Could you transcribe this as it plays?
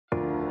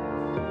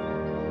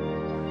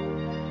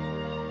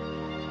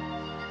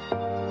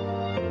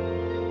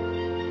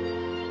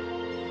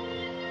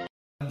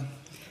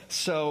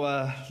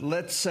So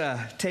let's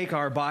take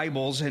our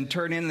Bibles and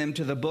turn in them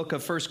to the book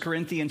of 1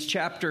 Corinthians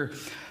chapter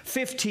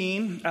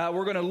 15.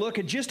 We're going to look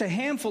at just a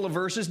handful of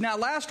verses. Now,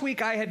 last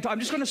week I'm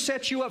just going to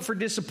set you up for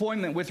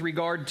disappointment with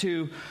regard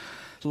to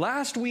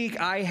last week.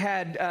 I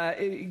had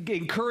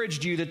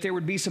encouraged you that there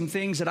would be some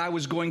things that I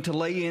was going to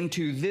lay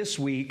into this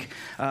week,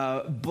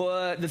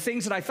 but the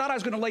things that I thought I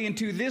was going to lay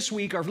into this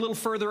week are a little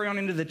further on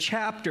into the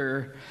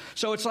chapter.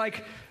 So it's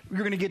like we're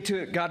going to get to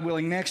it, God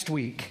willing, next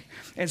week.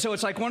 And so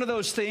it's like one of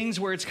those things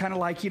where it's kind of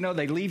like,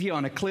 they leave you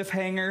on a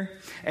cliffhanger,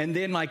 and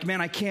then like,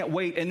 man, I can't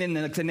wait. And then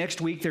the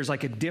next week there's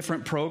like a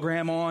different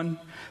program on,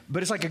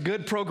 but it's like a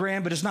good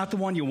program, but it's not the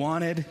one you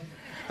wanted.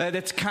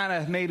 That's kind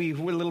of maybe a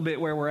little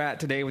bit where we're at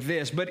today with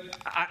this, but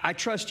I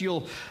trust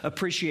you'll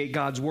appreciate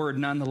God's word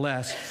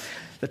nonetheless.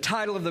 The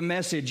title of the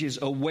message is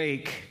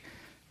Awake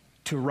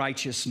to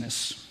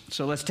Righteousness.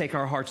 So let's take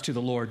our hearts to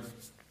the Lord.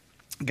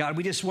 God,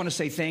 we just want to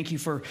say thank you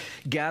for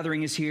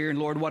gathering us here. And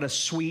Lord, what a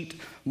sweet,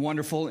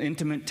 wonderful,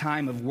 intimate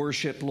time of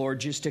worship,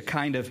 Lord, just to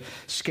kind of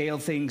scale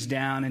things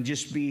down and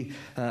just be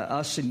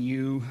us and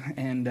you.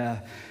 And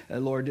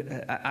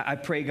Lord, I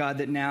pray, God,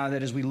 that now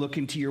that as we look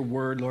into your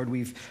word, Lord,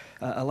 we've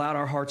allowed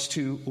our hearts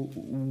to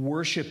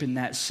worship in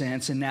that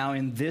sense. And now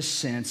in this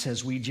sense,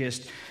 as we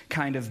just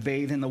kind of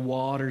bathe in the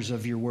waters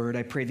of your word,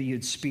 I pray that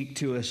you'd speak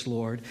to us,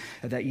 Lord,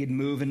 that you'd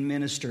move and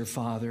minister,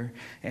 Father.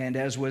 And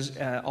as was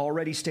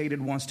already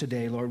stated once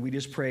today, Lord, we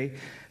just pray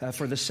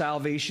for the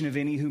salvation of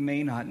any who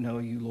may not know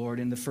you, Lord,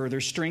 and the further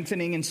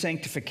strengthening and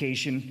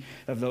sanctification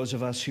of those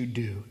of us who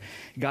do.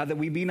 God, that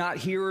we be not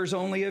hearers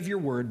only of your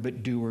word,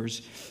 but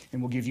doers.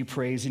 And we'll give you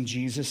praise in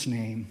Jesus'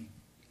 name.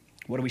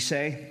 What do we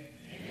say?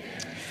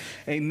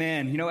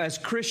 Amen. As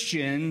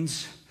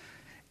Christians,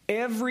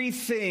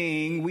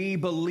 everything we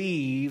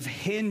believe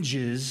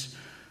hinges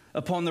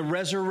upon the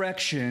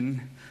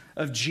resurrection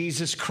of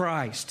Jesus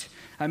Christ.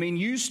 I mean,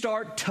 you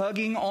start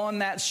tugging on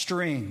that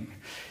string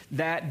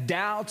that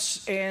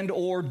doubts and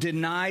or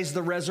denies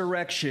the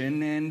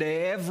resurrection, and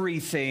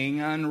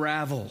everything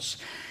unravels.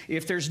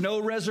 If there's no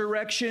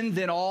resurrection,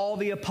 then all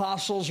the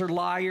apostles are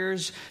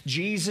liars.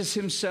 Jesus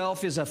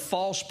himself is a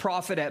false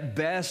prophet at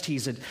best.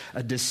 He's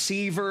a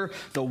deceiver.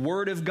 The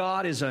word of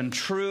God is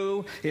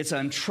untrue. It's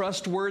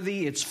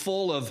untrustworthy. It's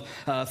full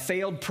of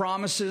failed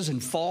promises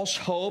and false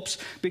hopes,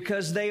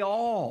 because they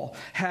all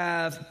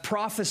have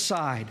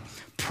prophesied,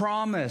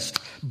 promised,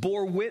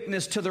 bore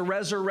witness to the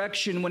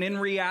resurrection, when in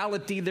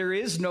reality there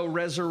is no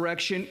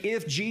resurrection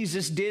if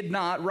Jesus did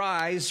not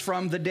rise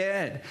from the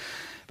dead.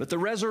 But the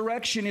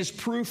resurrection is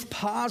proof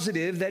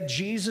positive that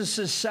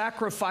Jesus'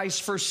 sacrifice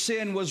for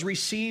sin was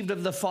received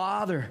of the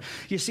Father.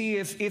 You see,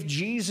 if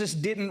Jesus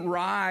didn't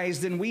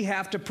rise, then we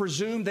have to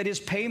presume that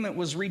his payment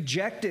was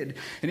rejected.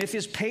 And if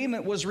his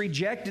payment was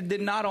rejected,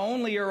 then not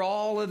only are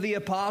all of the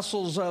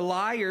apostles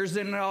liars,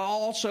 then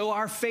also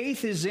our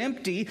faith is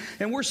empty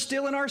and we're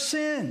still in our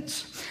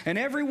sins. And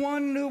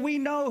everyone who we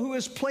know who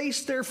has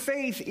placed their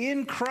faith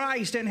in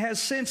Christ and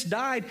has since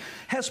died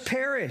has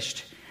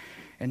perished.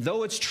 And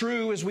though it's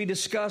true, as we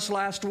discussed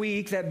last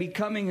week, that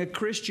becoming a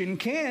Christian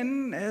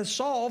can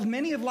solve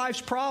many of life's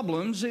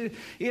problems,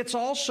 it's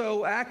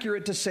also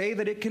accurate to say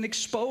that it can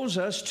expose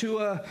us to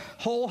a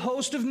whole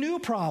host of new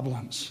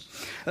problems.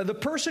 The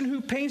person who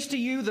paints to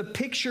you the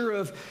picture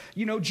of,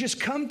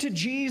 just come to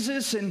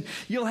Jesus and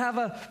you'll have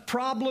a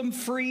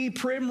problem-free,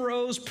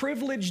 primrose,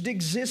 privileged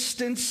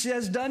existence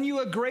has done you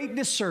a great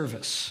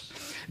disservice.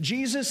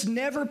 Jesus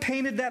never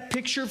painted that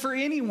picture for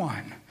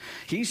anyone.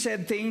 He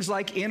said things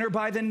like, enter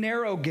by the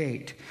narrow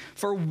gate.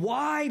 For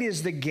wide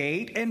is the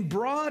gate and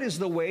broad is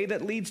the way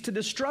that leads to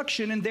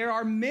destruction, and there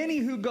are many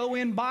who go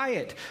in by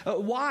it.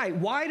 Why?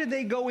 Why did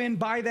they go in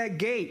by that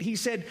gate? He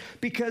said,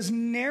 because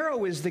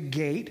narrow is the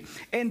gate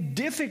and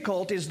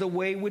difficult is the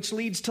way which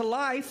leads to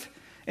life,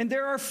 and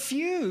there are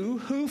few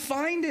who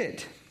find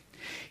it.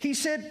 He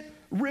said,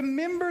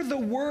 remember the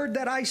word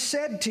that I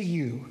said to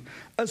you.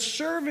 A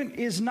servant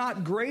is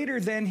not greater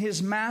than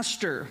his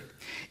master.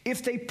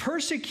 If they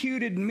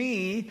persecuted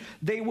me,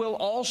 they will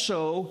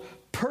also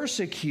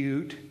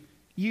persecute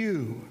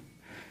you.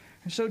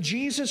 So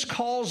Jesus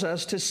calls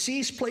us to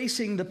cease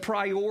placing the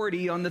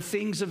priority on the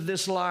things of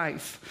this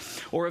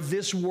life or of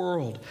this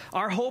world.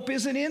 Our hope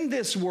isn't in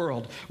this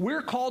world.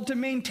 We're called to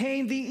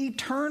maintain the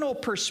eternal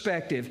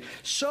perspective.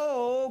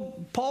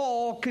 So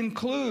Paul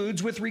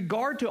concludes with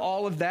regard to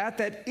all of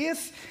that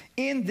if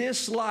in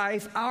this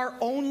life our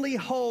only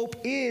hope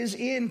is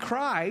in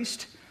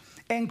Christ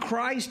and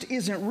Christ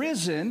isn't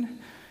risen,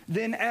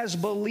 then as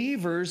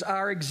believers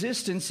our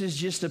existence is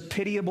just a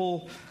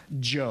pitiable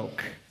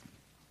joke.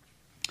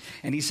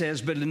 And he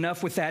says, but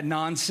enough with that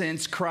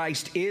nonsense.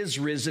 Christ is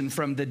risen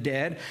from the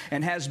dead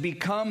and has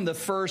become the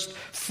first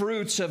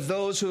fruits of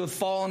those who have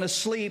fallen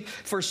asleep.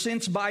 For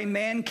since by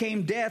man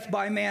came death,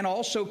 by man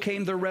also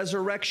came the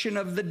resurrection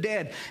of the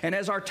dead. And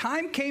as our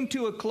time came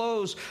to a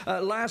close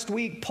last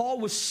week, Paul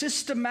was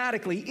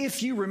systematically,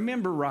 if you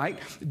remember right,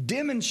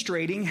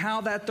 demonstrating how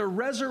that the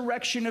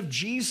resurrection of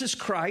Jesus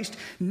Christ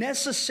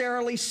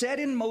necessarily set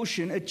in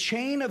motion a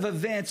chain of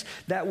events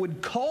that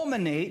would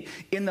culminate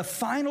in the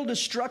final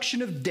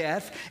destruction of death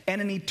death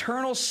and an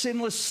eternal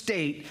sinless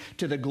state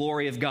to the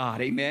glory of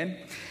God. Amen?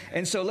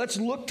 And so let's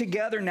look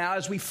together now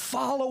as we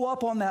follow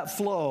up on that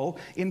flow.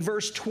 In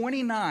verse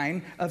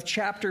 29 of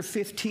chapter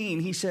 15,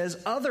 he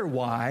says,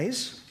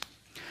 "Otherwise,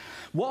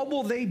 what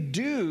will they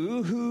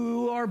do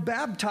who are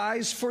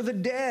baptized for the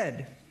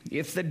dead,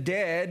 if the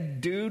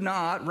dead do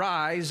not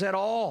rise at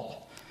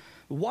all?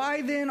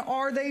 Why then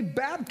are they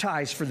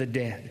baptized for the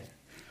dead?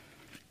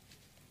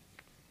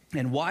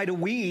 And why do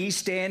we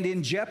stand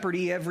in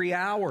jeopardy every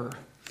hour?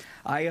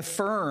 I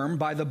affirm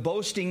by the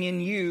boasting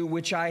in you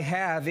which I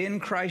have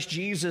in Christ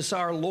Jesus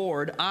our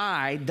Lord,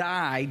 I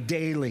die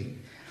daily.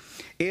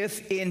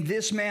 If in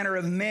this manner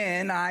of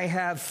men I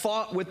have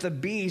fought with the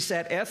beasts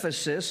at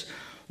Ephesus,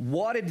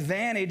 what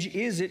advantage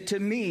is it to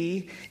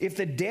me? If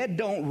the dead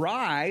don't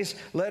rise,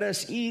 let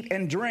us eat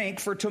and drink,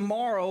 for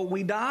tomorrow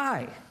we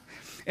die."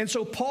 And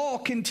so Paul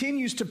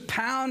continues to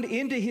pound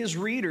into his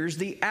readers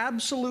the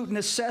absolute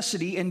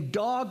necessity and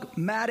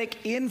dogmatic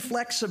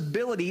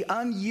inflexibility,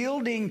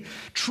 unyielding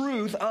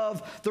truth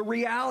of the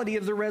reality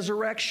of the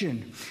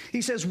resurrection.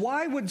 He says,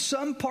 why would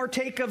some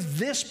partake of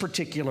this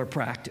particular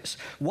practice?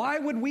 Why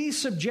would we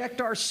subject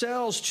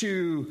ourselves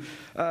to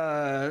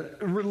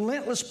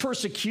relentless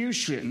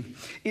persecution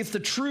if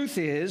the truth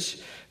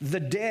is the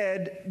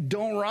dead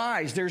don't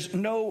rise? There's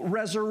no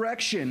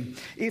resurrection.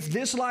 If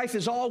this life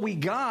is all we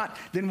got,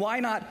 then why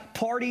not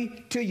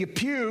party till you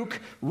puke,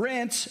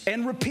 rinse,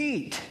 and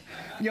repeat?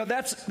 You know,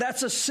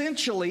 that's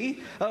essentially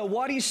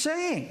what he's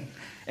saying.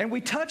 And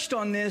we touched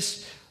on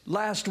this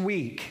last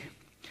week.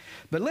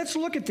 But let's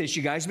look at this,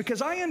 you guys,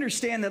 because I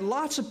understand that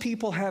lots of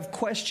people have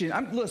questions.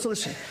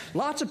 Listen,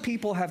 lots of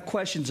people have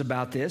questions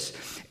about this,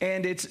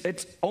 and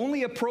it's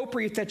only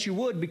appropriate that you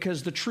would,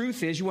 because the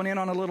truth is, you want in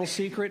on a little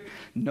secret?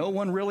 No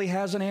one really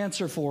has an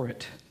answer for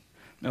it.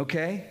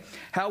 Okay?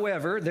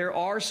 However, there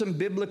are some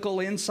biblical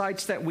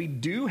insights that we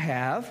do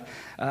have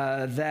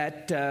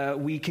that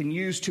we can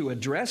use to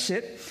address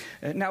it.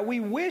 Now, we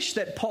wish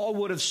that Paul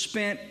would have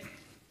spent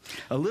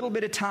a little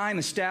bit of time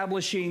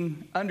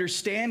establishing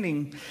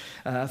understanding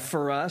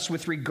for us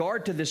with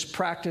regard to this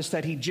practice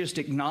that he just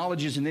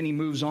acknowledges and then he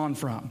moves on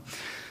from.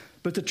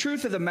 But the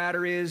truth of the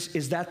matter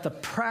is that the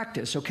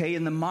practice, okay,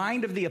 in the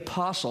mind of the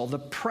apostle, the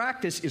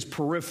practice is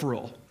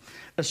peripheral,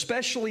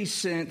 especially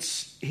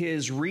since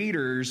his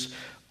readers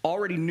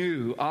already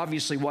knew,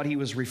 obviously, what he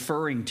was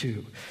referring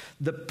to.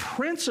 The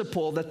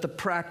principle that the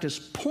practice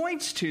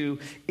points to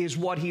is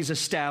what he's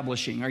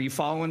establishing. Are you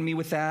following me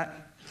with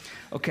that?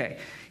 Okay.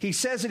 He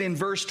says it in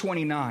verse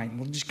 29.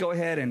 We'll just go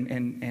ahead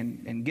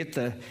and get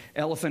the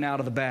elephant out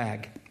of the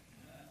bag.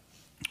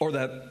 Or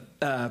the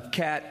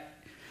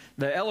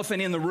the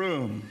elephant in the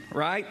room,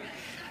 right?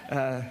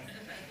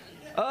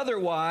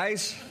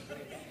 Otherwise,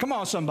 come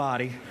on,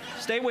 somebody.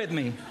 Stay with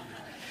me.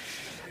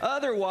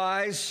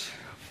 Otherwise,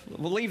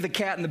 we'll leave the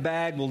cat in the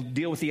bag. We'll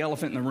deal with the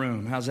elephant in the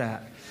room. How's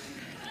that?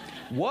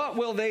 What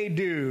will they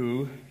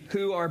do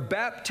who are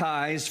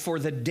baptized for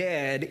the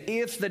dead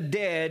if the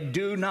dead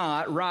do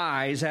not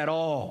rise at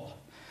all?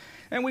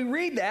 And we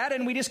read that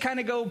and we just kind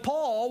of go,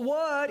 Paul,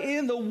 what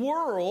in the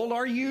world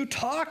are you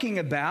talking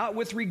about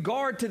with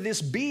regard to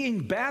this being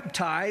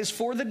baptized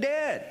for the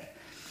dead?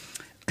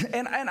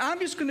 And I'm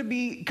just going to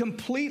be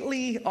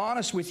completely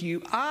honest with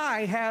you.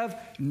 I have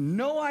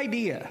no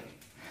idea.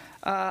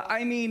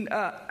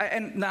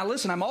 And now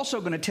listen, I'm also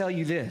going to tell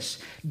you this.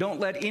 Don't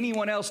let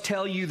anyone else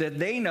tell you that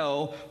they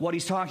know what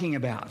he's talking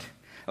about.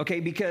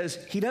 Okay,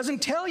 because he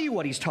doesn't tell you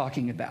what he's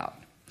talking about.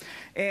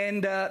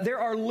 And there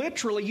are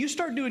literally, you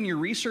start doing your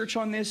research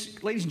on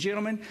this, ladies and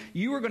gentlemen,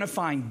 you are going to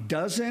find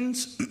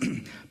dozens,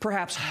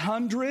 perhaps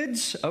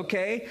hundreds,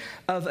 okay,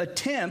 of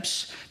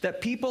attempts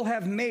that people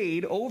have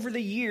made over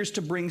the years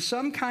to bring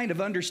some kind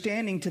of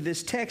understanding to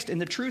this text. And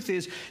the truth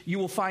is, you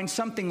will find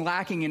something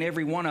lacking in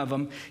every one of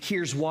them.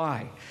 Here's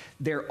why.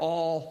 They're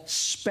all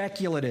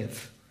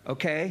speculative,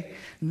 okay?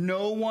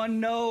 No one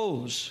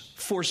knows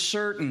for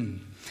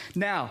certain.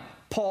 Now,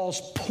 Paul's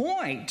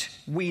point,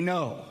 we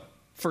know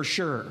for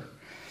sure.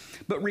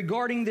 But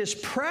regarding this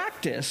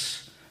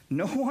practice,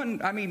 no one,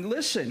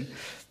 listen.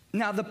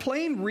 Now, the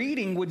plain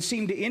reading would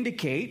seem to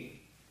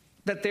indicate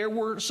that there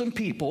were some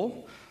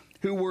people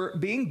who were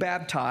being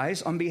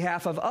baptized on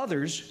behalf of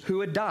others who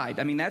had died.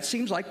 That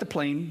seems like the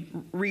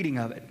plain reading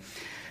of it.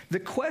 The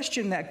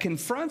question that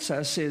confronts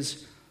us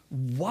is,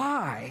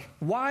 why?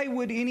 Why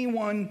would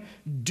anyone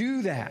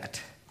do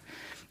that?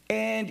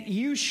 And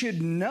you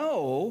should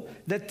know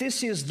that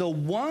this is the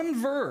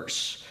one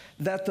verse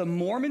that the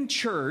Mormon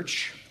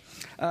Church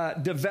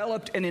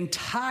developed an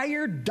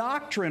entire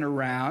doctrine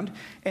around,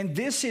 and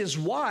this is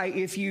why,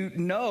 if you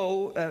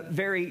know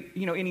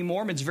any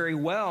Mormons very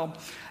well,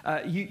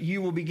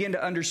 you will begin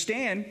to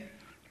understand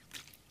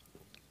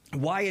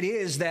why it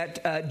is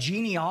that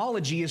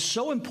genealogy is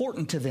so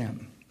important to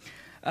them.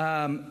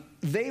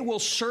 they will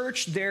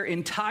search their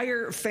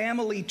entire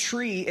family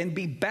tree and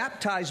be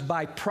baptized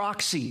by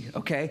proxy,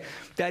 okay?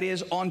 That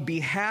is on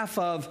behalf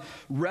of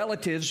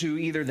relatives who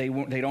either they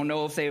don't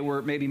know if they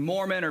were maybe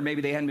Mormon or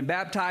maybe they hadn't been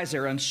baptized,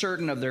 they're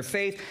uncertain of their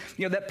faith,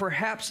 that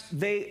perhaps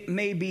they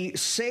may be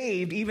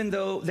saved even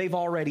though they've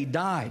already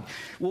died.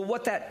 Well,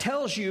 what that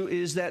tells you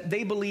is that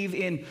they believe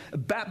in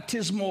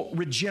baptismal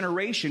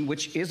regeneration,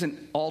 which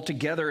isn't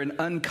altogether an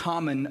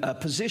uncommon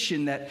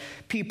position that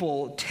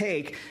people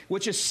take,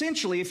 which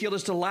essentially, if you'll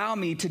just allow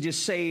me to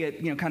just say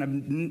it, kind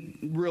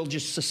of real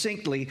just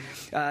succinctly,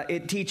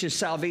 it teaches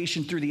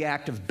salvation through the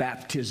act of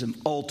baptism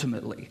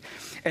ultimately.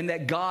 And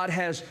that God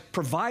has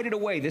provided a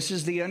way. This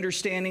is the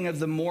understanding of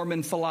the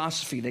Mormon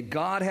philosophy, that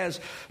God has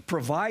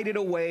provided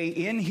a way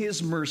in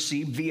his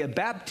mercy via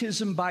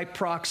baptism by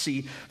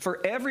proxy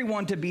for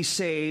everyone to be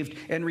saved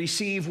and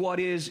receive what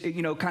is,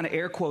 kind of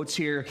air quotes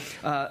here,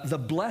 the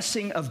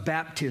blessing of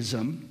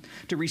baptism,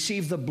 to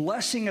receive the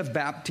blessing of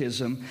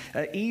baptism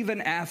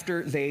even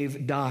after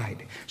they've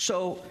died.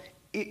 So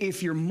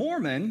if you're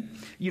Mormon,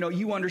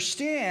 you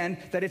understand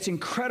that it's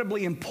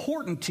incredibly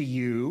important to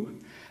you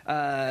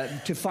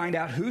to find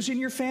out who's in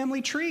your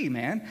family tree,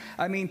 man.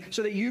 I mean,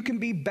 so that you can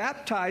be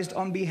baptized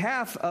on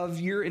behalf of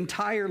your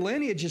entire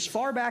lineage as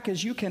far back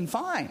as you can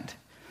find.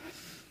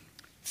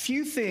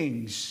 Few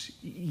things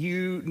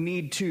you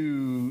need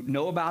to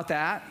know about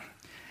that,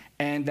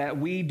 and that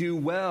we do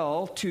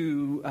well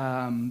to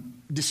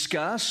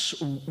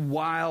discuss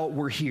while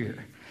we're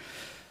here.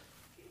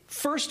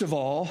 First of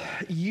all,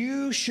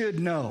 you should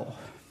know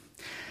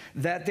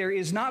that there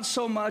is not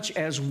so much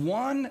as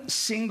one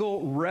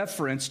single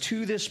reference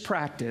to this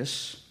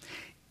practice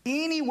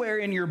anywhere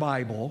in your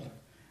Bible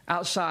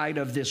outside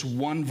of this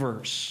one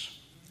verse,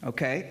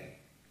 okay?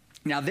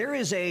 Now, there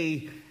is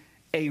a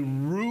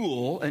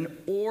rule, an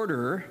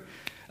order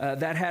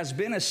that has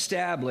been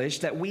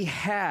established that we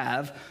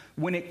have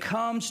when it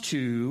comes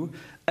to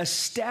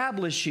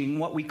establishing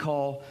what we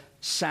call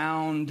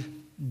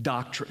sound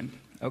doctrine,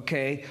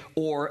 okay,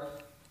 or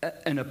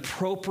an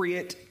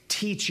appropriate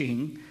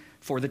teaching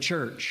for the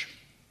church.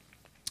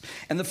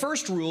 And the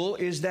first rule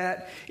is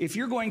that if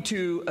you're going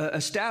to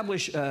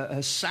establish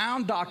a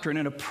sound doctrine,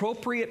 an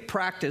appropriate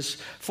practice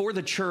for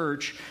the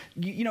church,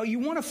 you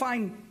want to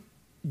find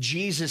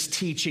Jesus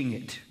teaching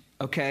it,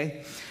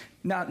 okay?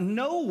 Now,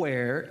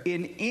 nowhere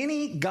in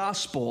any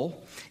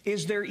gospel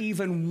is there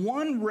even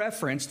one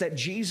reference that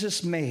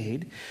Jesus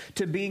made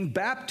to being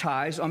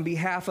baptized on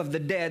behalf of the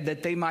dead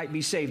that they might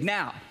be saved.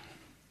 Now,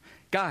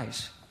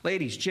 guys,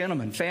 ladies,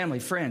 gentlemen, family,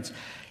 friends,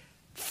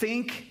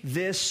 think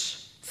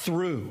this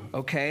through,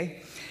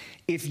 okay?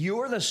 If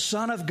you're the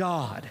Son of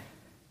God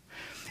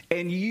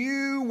and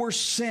you were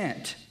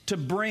sent to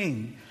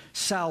bring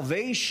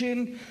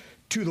salvation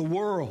to the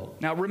world.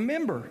 Now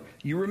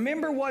you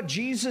remember what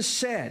Jesus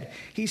said.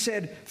 He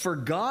said, "For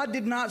God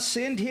did not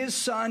send his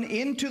Son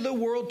into the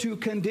world to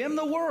condemn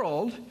the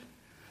world,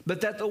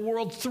 but that the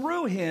world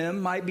through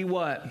him might be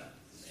what?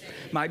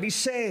 Might be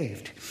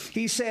saved."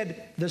 He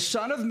said, the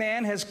Son of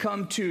Man has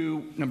come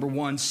to, number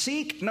one,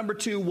 seek. Number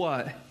two,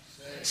 what?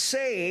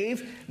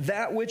 Save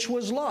that which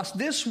was lost.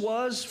 This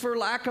was, for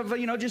lack of,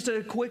 just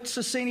a quick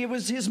succinct, it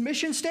was his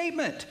mission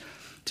statement.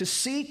 To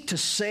seek, to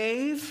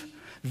save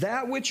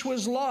that which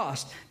was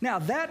lost. Now,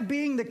 that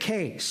being the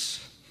case,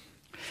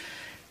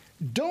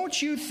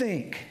 don't you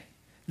think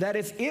that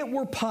if it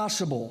were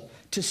possible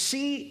to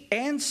see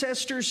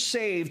ancestors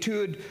saved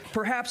who had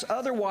perhaps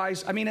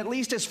otherwise, at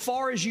least as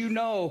far as you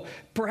know,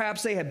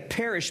 perhaps they had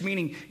perished,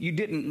 meaning you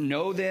didn't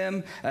know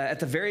them, at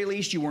the very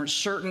least you weren't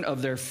certain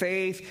of their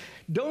faith.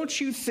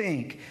 Don't you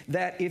think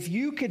that if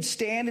you could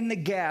stand in the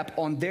gap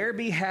on their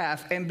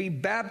behalf and be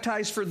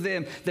baptized for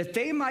them, that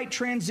they might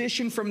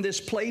transition from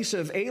this place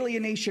of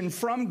alienation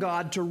from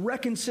God to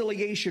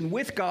reconciliation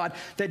with God,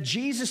 that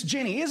Jesus,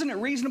 Jenny, isn't it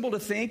reasonable to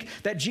think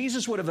that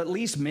Jesus would have at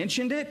least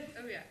mentioned it?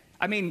 Oh, yeah.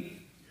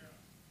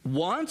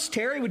 Once,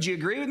 Terry, would you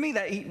agree with me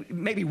that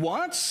maybe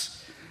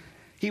once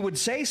he would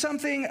say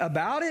something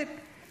about it?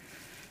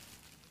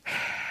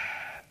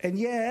 And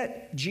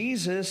yet,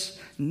 Jesus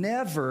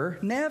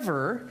never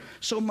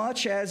so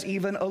much as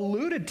even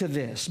alluded to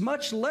this,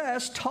 much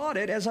less taught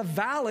it as a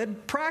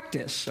valid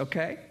practice,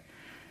 okay?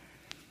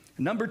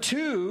 Number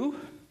two,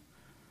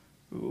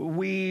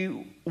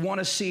 we want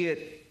to see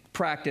it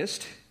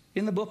practiced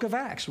in the book of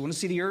Acts. We want to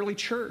see the early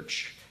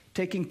church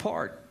taking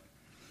part.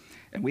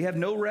 And we have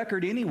no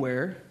record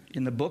anywhere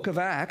in the book of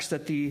Acts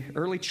that the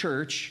early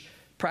church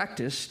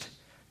practiced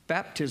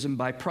baptism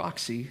by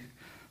proxy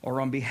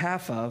or on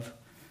behalf of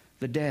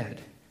the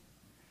dead.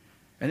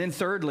 And then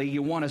thirdly,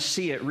 you want to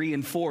see it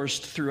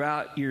reinforced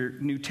throughout your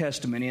New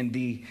Testament in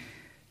the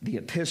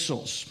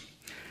epistles.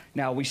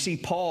 Now, we see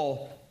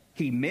Paul,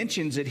 he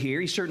mentions it here.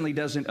 He certainly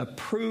doesn't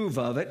approve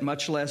of it,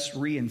 much less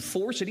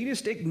reinforce it. He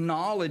just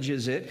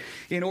acknowledges it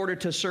in order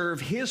to serve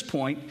his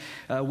point,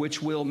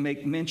 which we'll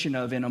make mention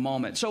of in a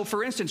moment. So,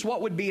 for instance,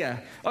 what would be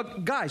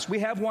guys, we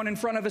have one in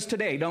front of us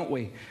today, don't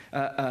we?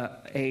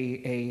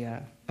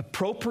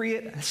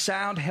 Appropriate,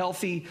 sound,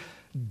 healthy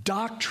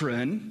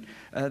doctrine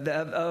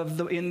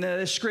in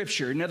the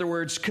Scripture. In other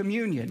words,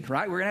 communion,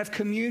 right? We're going to have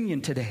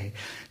communion today.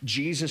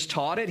 Jesus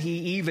taught it. He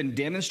even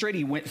demonstrated.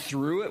 He went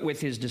through it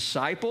with his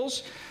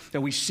disciples.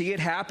 And we see it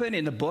happen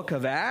in the book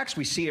of Acts.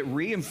 We see it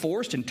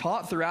reinforced and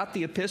taught throughout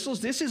the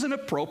epistles. This is an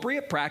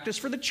appropriate practice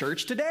for the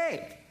church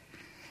today.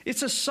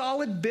 It's a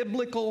solid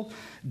biblical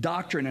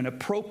doctrine, an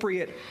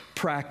appropriate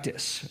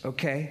practice,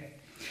 okay?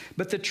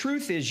 But the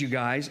truth is, you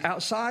guys,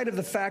 outside of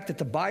the fact that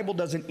the Bible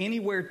doesn't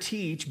anywhere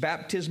teach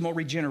baptismal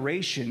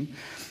regeneration,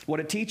 what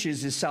it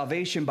teaches is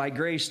salvation by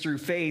grace through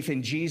faith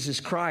in Jesus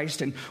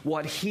Christ and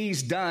what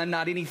he's done,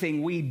 not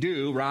anything we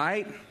do,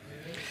 right?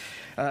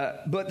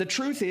 But the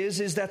truth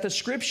is that the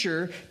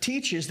Scripture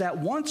teaches that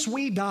once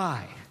we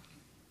die,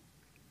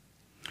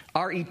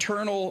 our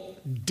eternal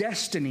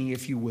destiny,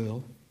 if you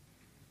will,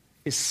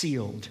 is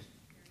sealed,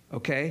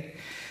 okay?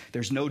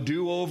 There's no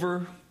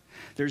do-over.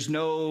 There's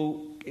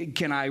no,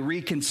 can I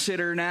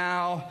reconsider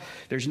now?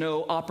 There's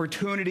no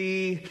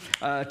opportunity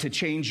to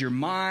change your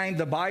mind.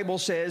 The Bible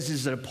says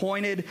it's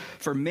appointed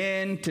for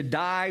men to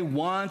die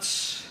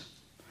once.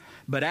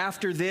 But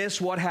after this,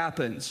 what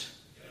happens?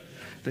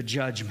 The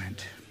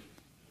judgment.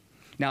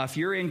 Now, if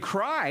you're in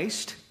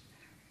Christ,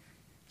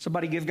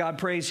 somebody give God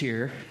praise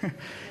here.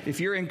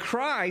 If you're in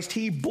Christ,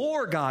 he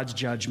bore God's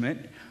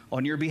judgment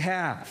on your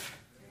behalf.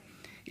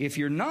 If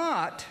you're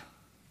not,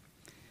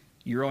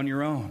 you're on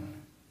your own.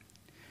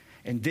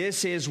 And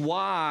this is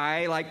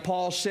why, like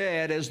Paul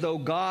said, as though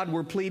God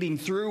were pleading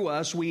through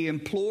us, we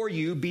implore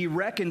you, be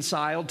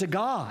reconciled to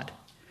God.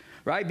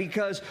 Right?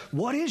 Because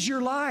what is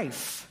your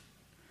life?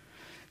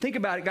 Think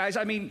about it, guys.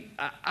 I mean,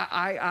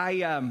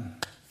 a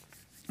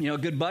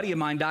good buddy of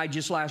mine died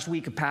just last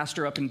week, a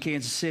pastor up in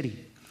Kansas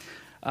City.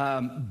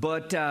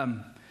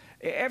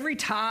 Every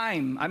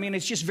time, I mean,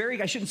 it's just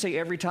I shouldn't say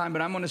every time,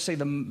 but I'm going to say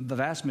the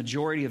vast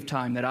majority of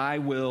time that I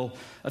will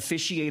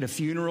officiate a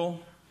funeral,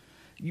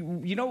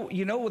 you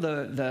know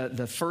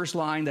the first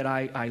line that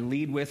I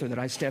lead with or that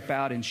I step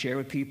out and share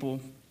with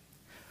people?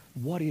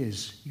 What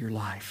is your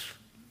life?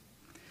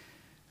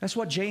 That's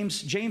what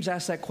James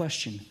asked that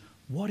question.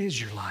 What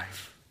is your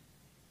life?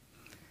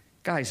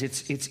 Guys,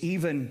 it's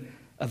even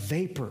a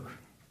vapor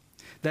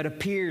that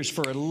appears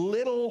for a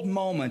little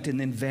moment and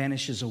then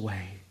vanishes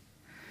away.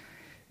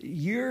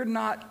 You're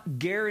not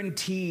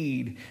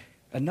guaranteed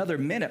another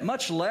minute,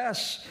 much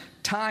less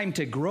time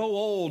to grow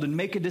old and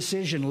make a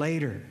decision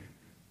later.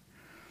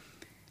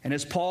 And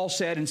as Paul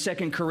said in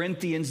 2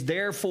 Corinthians,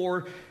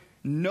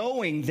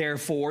 knowing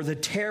the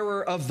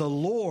terror of the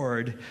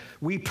Lord,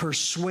 we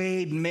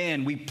persuade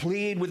men, we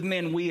plead with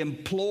men, we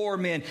implore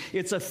men.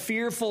 It's a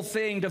fearful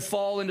thing to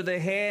fall into the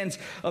hands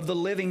of the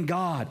living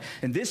God.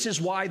 And this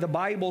is why the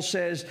Bible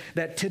says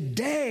that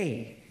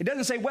today, it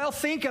doesn't say, well,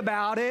 think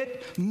about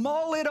it,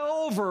 mull it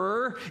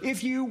over.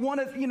 If you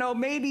want to,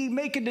 maybe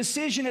make a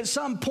decision at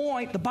some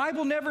point. The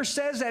Bible never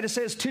says that. It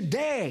says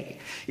today,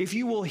 if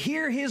you will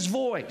hear his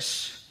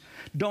voice,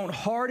 don't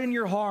harden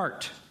your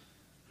heart.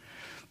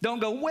 Don't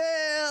go,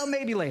 well,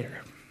 maybe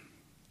later.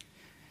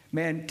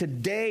 Man,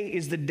 today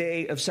is the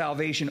day of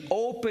salvation.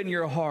 Open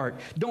your heart.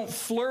 Don't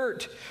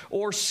flirt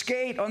or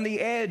skate on the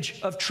edge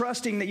of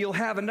trusting that you'll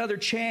have another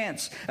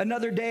chance,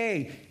 another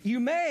day. You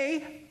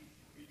may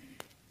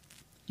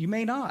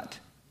not.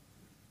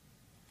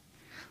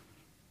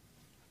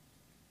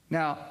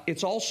 Now,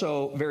 it's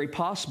also very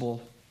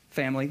possible,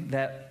 family,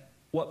 that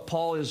what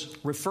Paul is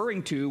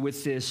referring to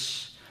with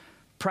this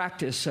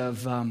practice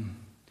of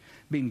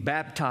being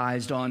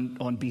baptized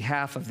on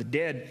behalf of the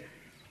dead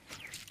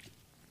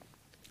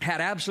had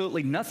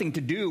absolutely nothing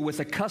to do with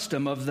the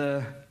custom of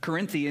the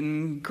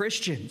Corinthian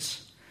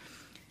Christians.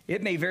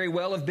 It may very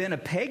well have been a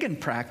pagan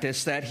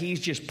practice that he's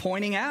just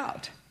pointing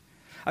out.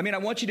 I mean, I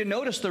want you to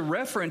notice the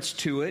reference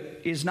to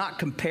it is not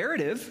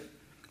comparative.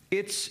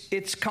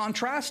 It's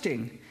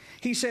contrasting.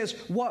 He says,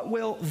 what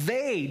will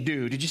they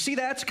do? Did you see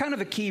that? It's kind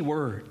of a key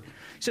word.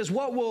 He says,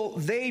 what will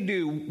they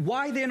do?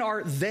 Why then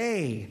are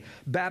they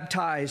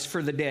baptized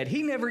for the dead?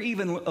 He never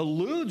even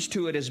alludes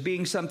to it as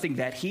being something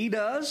that he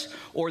does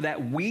or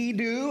that we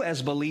do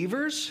as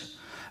believers.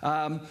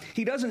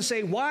 He doesn't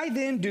say, why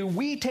then do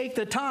we take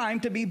the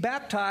time to be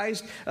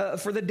baptized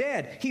for the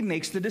dead? He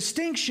makes the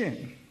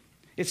distinction.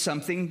 It's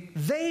something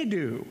they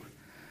do,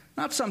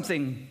 not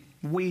something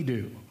we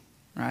do,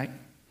 right?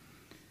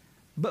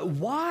 But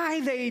why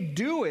they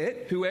do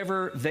it,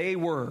 whoever they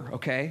were,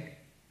 okay?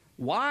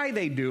 Why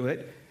they do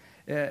it,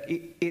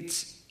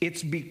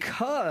 it's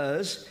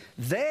because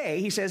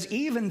he says,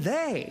 even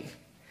they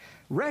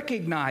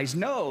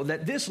know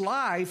that this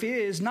life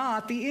is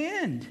not the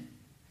end.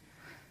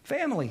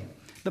 Family,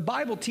 the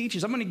Bible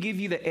teaches, I'm going to give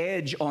you the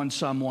edge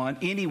on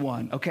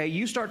anyone, okay?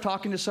 You start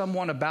talking to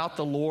someone about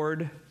the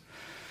Lord,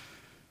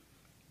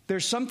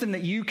 there's something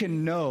that you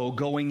can know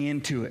going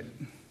into it.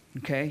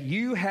 Okay,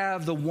 you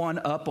have the one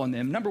up on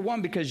them. Number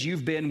one, because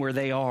you've been where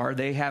they are.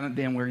 They haven't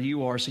been where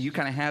you are, so you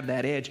kind of have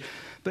that edge.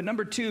 But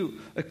number two,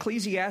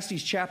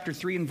 Ecclesiastes chapter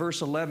 3 and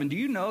verse 11. Do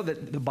you know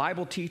that the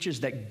Bible teaches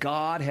that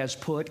God has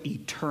put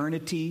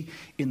eternity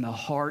in the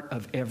heart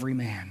of every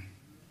man?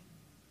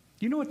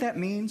 You know what that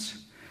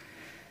means?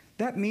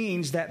 that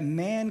means that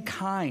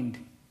mankind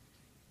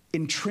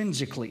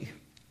intrinsically,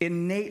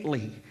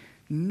 innately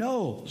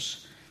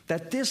knows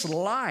that this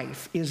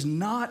life is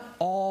not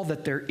all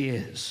that there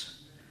is.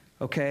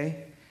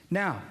 Okay?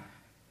 Now,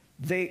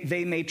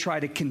 they may try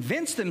to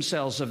convince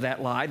themselves of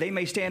that lie. They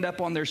may stand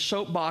up on their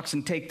soapbox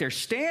and take their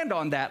stand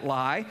on that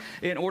lie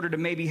in order to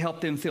maybe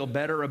help them feel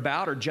better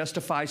about or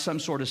justify some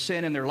sort of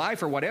sin in their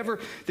life or whatever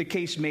the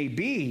case may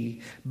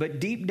be. But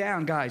deep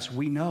down, guys,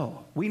 we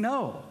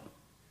know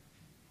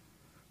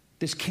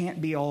this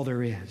can't be all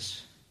there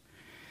is.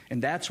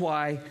 And that's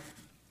why,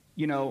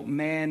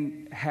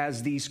 man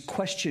has these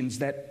questions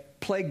that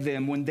plague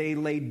them when they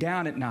lay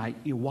down at night.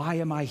 Why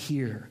am I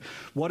here?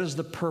 What is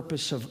the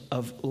purpose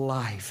of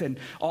life? And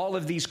all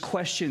of these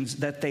questions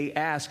that they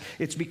ask,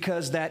 it's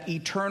because that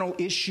eternal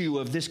issue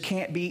of this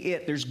can't be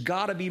it. There's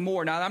got to be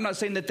more. Now, I'm not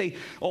saying that they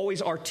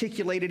always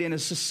articulate it in a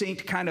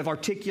succinct kind of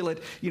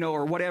articulate,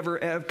 or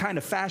whatever kind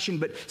of fashion,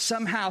 but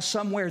somehow,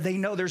 somewhere, they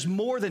know there's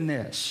more than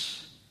this.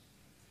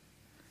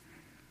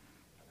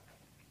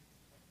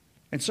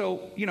 And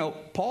so,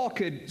 Paul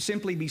could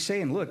simply be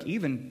saying, look,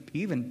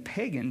 even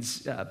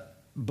pagans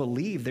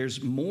believe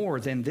there's more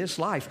than this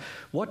life.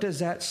 What does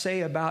that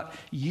say about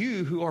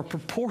you who are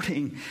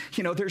purporting,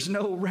 there's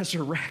no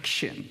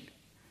resurrection?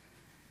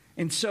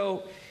 And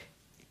so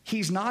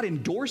he's not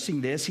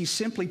endorsing this. He's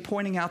simply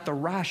pointing out the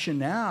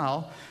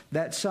rationale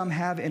that some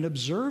have in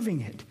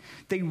observing it.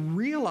 They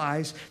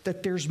realize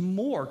that there's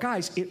more.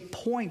 Guys, it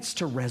points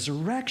to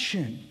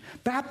resurrection.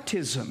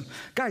 Baptism.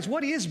 Guys,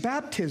 what is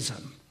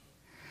baptism?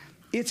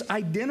 It's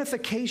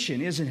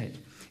identification, isn't it?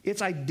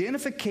 It's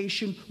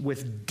identification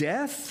with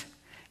death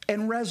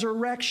and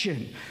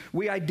resurrection.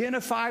 We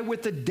identify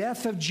with the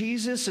death of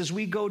Jesus as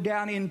we go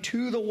down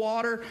into the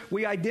water.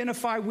 We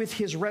identify with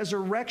his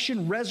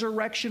resurrection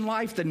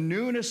life, the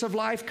newness of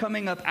life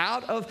coming up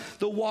out of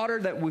the water,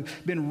 that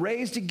we've been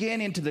raised again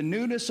into the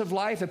newness of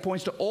life. It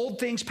points to old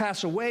things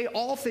pass away,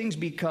 all things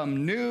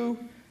become new.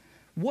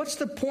 What's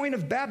the point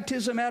of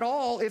baptism at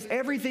all if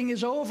everything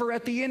is over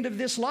at the end of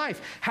this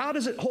life? How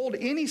does it hold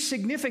any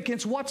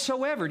significance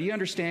whatsoever? Do you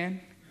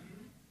understand?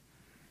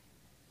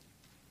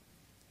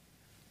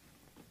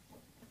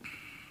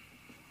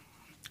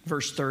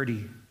 Verse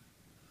 30.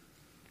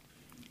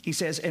 He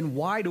says, "And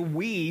why do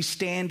we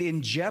stand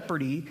in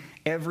jeopardy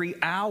every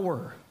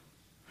hour?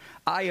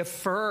 I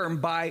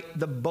affirm by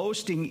the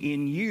boasting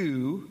in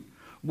you,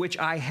 which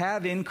I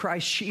have in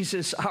Christ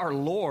Jesus our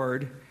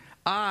Lord,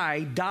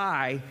 I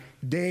die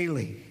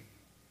daily."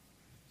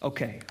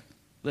 Okay,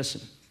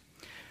 listen.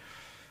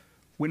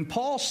 When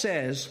Paul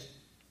says,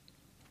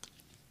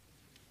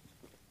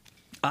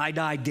 I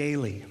die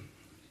daily,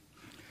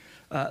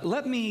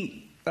 let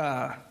me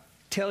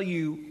tell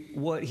you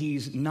what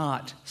he's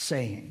not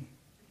saying,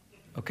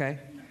 okay?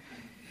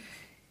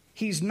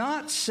 He's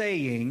not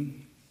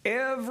saying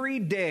every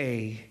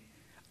day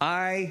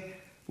I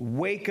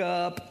wake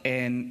up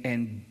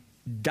and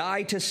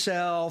die to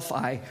self.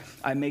 I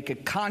make a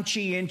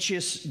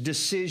conscientious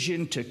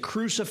decision to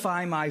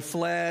crucify my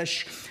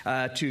flesh,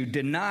 to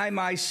deny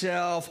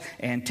myself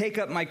and take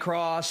up my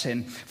cross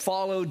and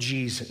follow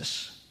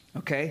Jesus.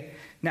 Okay?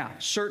 Now,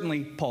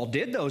 certainly Paul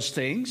did those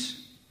things.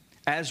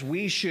 As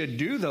we should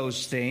do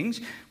those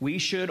things, we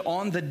should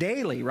on the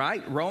daily,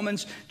 right?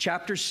 Romans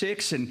chapter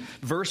 6 and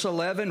verse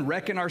 11,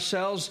 reckon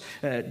ourselves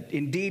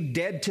indeed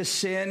dead to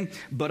sin,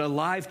 but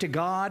alive to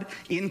God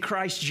in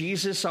Christ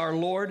Jesus our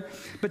Lord.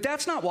 But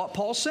that's not what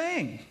Paul's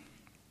saying.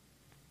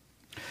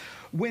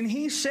 When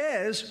he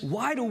says,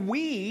 why do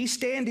we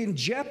stand in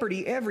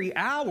jeopardy every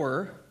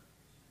hour?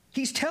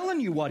 He's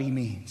telling you what he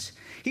means.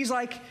 He's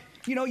like,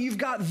 you've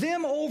got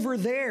them over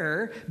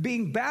there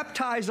being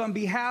baptized on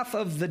behalf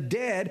of the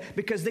dead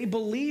because they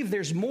believe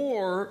there's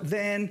more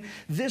than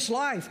this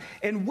life.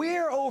 And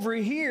we're over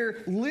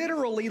here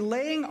literally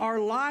laying our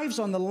lives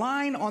on the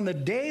line on the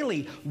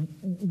daily.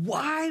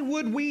 Why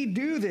would we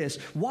do this?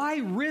 Why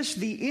risk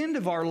the end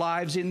of our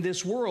lives in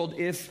this world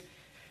if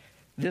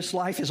this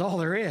life is all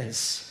there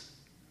is?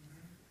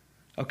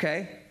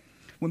 Okay?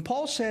 When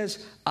Paul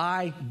says,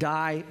 I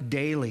die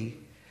daily,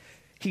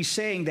 he's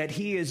saying that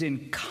he is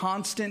in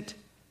constant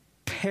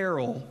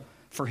peril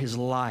for his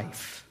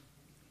life.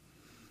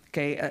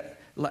 Okay,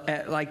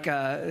 like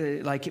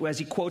as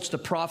he quotes the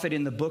prophet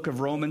in the book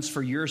of Romans,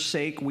 for your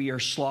sake we are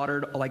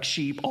slaughtered like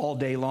sheep all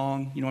day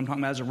long. You know what I'm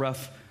talking about? It's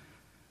a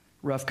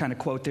rough kind of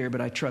quote there,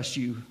 but I trust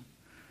you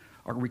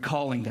are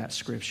recalling that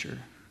scripture.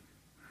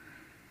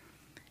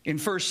 In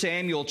 1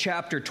 Samuel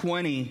chapter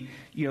 20,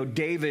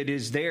 David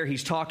is there.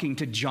 He's talking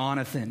to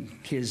Jonathan,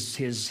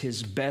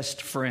 his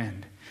best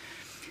friend.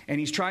 And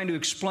he's trying to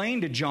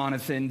explain to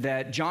Jonathan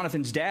that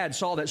Jonathan's dad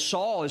saw that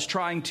Saul is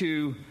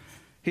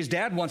his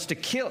dad wants to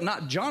kill,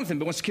 not Jonathan,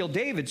 but wants to kill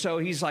David. So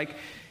he's like,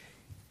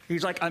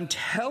 I'm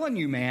telling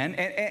you, man.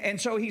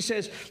 And so he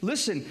says,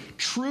 listen,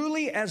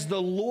 truly as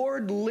the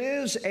Lord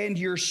lives and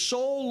your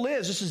soul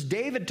lives. This is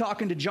David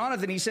talking to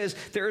Jonathan. He says,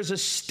 there is a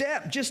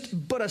step,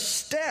 just but a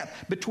step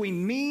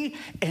between me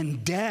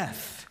and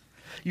death.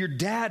 Your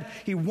dad,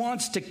 he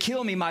wants to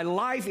kill me. My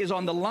life is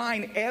on the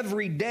line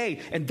every day.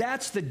 And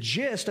that's the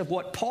gist of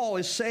what Paul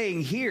is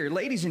saying here.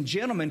 Ladies and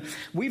gentlemen,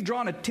 we've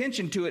drawn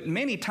attention to it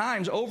many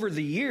times over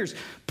the years.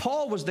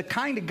 Paul was the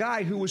kind of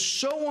guy who was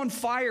so on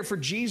fire for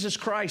Jesus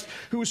Christ,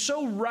 who was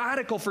so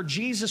radical for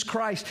Jesus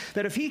Christ,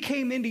 that if he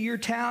came into your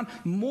town,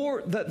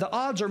 the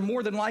odds are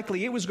more than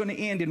likely it was going to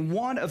end in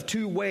one of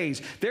two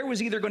ways. There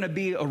was either going to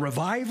be a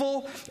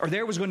revival or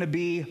there was going to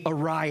be a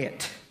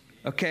riot.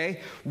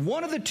 Okay?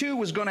 One of the two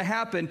was going to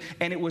happen,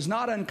 and it was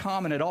not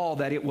uncommon at all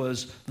that it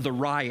was the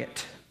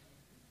riot.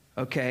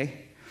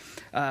 Okay?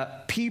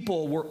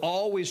 People were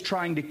always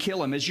trying to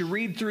kill him. As you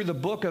read through the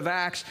book of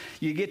Acts,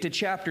 you get to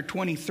chapter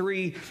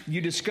 23,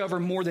 you discover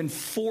more than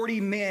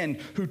 40 men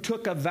who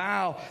took a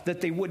vow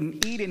that they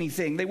wouldn't eat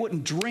anything, they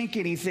wouldn't drink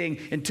anything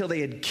until they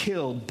had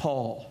killed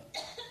Paul.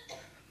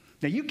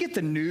 Now, you get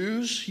the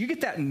news. You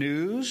get that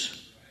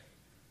news.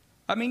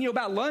 I mean,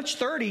 about lunch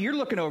 30, you're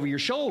looking over your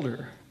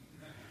shoulder.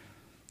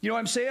 You know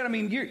what I'm saying? I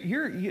mean,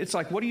 it's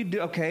like, what do you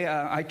do? Okay,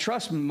 I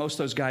trust most of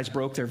those guys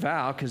broke their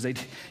vow because they,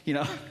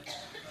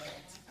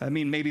 I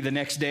mean, maybe the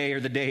next day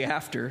or the day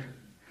after.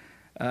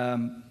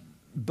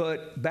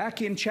 But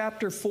back in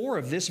chapter 4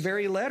 of this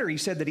very letter, he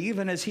said that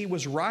even as he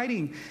was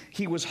writing,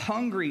 he was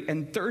hungry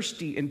and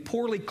thirsty and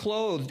poorly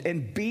clothed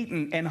and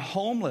beaten and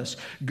homeless.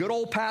 Good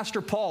old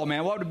Pastor Paul,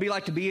 man. What would it be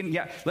like to be in?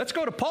 Yeah, let's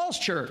go to Paul's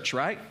church,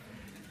 right?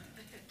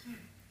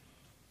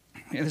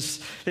 And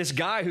this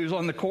guy who's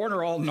on the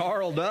corner all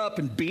gnarled up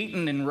and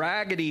beaten and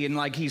raggedy and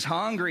like he's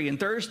hungry and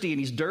thirsty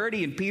and he's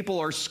dirty and people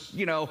are,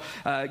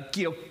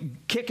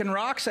 kicking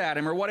rocks at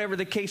him or whatever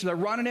the case. They're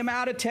running him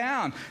out of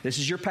town. This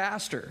is your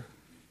pastor.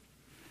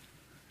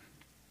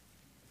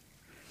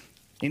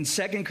 In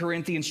 2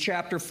 Corinthians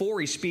chapter 4,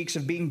 he speaks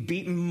of being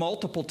beaten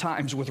multiple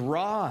times with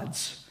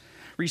rods,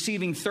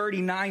 receiving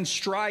 39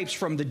 stripes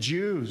from the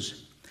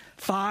Jews.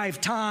 5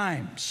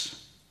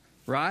 times,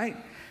 right?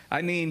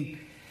 I mean,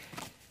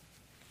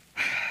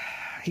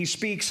 he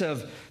speaks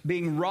of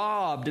being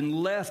robbed and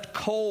left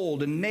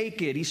cold and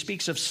naked. He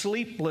speaks of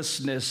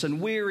sleeplessness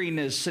and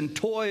weariness and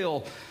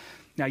toil.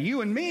 Now,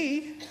 you and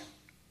me,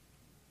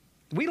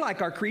 we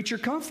like our creature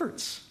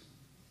comforts.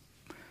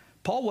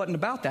 Paul wasn't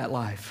about that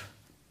life.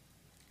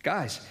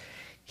 Guys,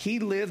 he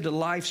lived a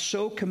life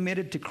so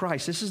committed to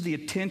Christ. This is the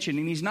attention,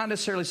 and he's not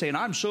necessarily saying,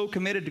 I'm so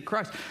committed to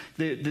Christ.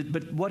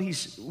 But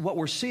what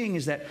we're seeing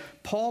is that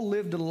Paul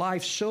lived a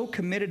life so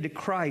committed to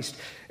Christ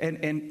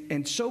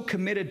and so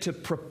committed to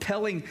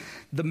propelling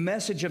the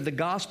message of the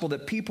gospel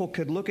that people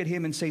could look at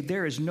him and say,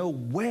 there is no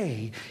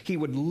way he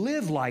would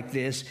live like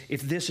this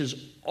if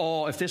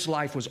this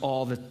life was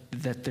all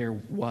that there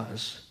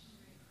was.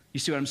 You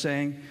see what I'm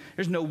saying?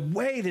 There's no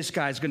way this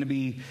guy's going to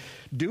be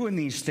doing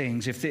these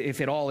things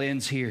if it all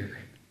ends here.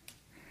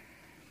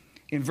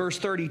 In verse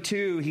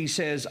 32, he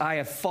says, I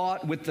have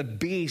fought with the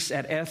beasts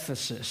at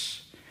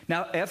Ephesus.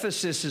 Now,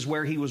 Ephesus is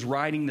where he was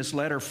writing this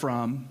letter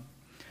from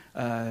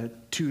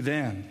to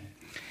them.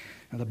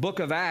 Now, the book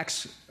of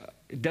Acts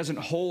doesn't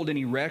hold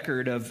any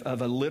record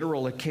of a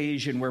literal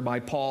occasion whereby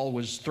Paul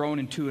was thrown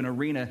into an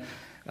arena.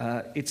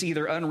 It's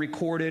either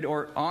unrecorded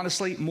or,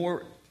 honestly,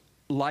 more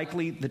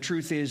likely, the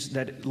truth is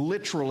that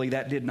literally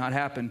that did not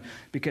happen,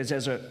 because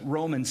as a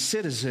Roman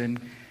citizen,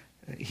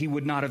 he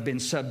would not have been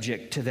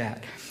subject to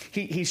that.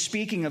 He's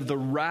speaking of the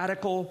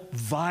radical,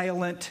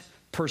 violent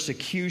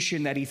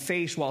persecution that he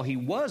faced while he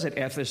was at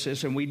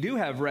Ephesus, and we do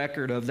have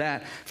record of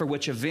that, for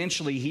which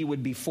eventually he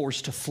would be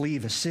forced to flee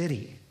the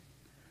city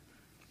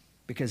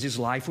because his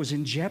life was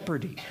in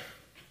jeopardy.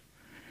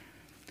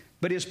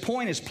 But his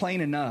point is plain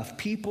enough.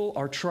 People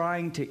are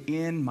trying to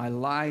end my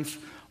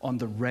life on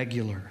the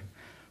regular.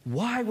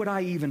 Why would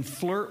I even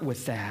flirt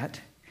with that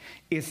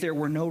if there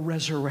were no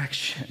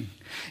resurrection,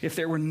 if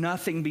there were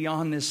nothing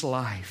beyond this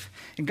life?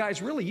 And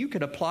guys, really, you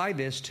could apply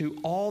this to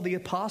all the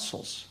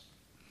apostles.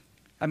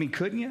 I mean,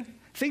 couldn't you?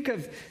 Think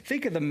of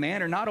the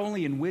manner not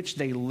only in which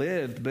they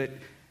lived, but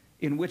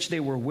in which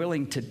they were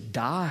willing to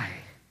die.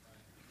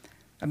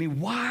 I mean,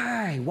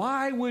 why?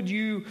 Why would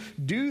you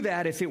do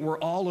that if it were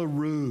all a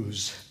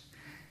ruse?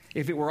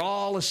 If it were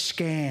all a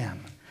scam?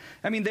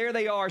 I mean, there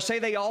they are. Say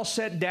they all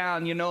sat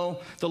down,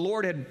 the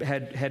Lord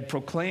had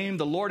proclaimed,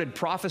 the Lord had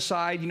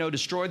prophesied,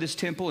 destroy this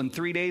temple in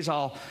 3 days,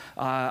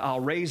 I'll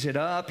raise it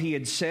up. He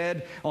had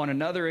said on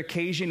another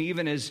occasion,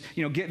 even as,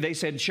 they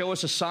said, show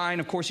us a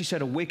sign. Of course, he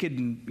said a wicked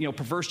and,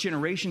 perverse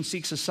generation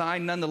seeks a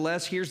sign.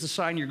 Nonetheless, here's the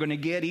sign you're going to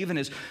get. Even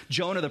as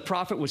Jonah the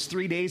prophet was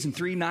 3 days and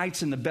 3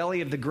 nights in the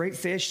belly of the great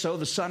fish, so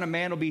the Son of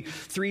Man will be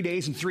 3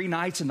 days and 3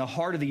 nights in the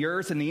heart of the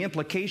earth. And the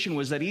implication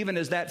was that even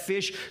as that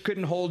fish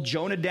couldn't hold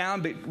Jonah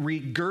down, but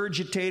regurgitated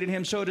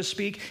him, so to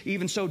speak,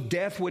 even so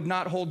death would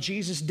not hold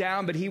Jesus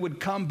down, but he would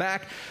come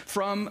back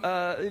from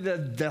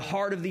the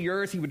heart of the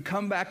earth. He would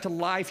come back to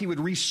life. He would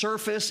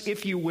resurface,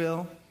 if you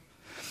will.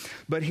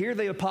 But here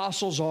the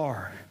apostles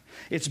are.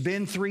 It's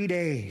been 3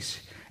 days,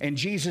 and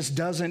Jesus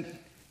doesn't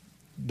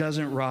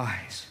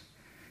rise.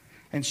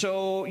 And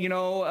so,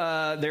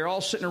 they're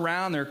all sitting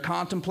around, they're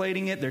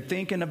contemplating it, they're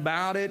thinking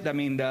about it.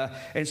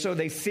 And so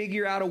they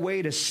figure out a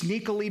way to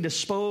sneakily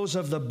dispose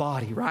of the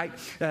body, right?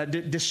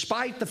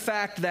 Despite the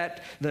fact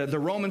that the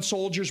Roman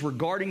soldiers were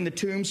guarding the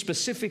tomb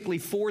specifically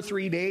for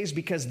 3 days,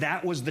 because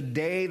that was the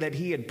day that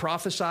he had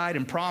prophesied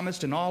and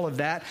promised and all of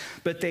that.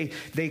 But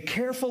they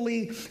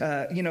carefully,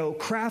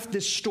 craft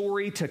this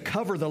story to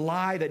cover the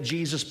lie that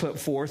Jesus put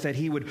forth, that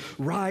he would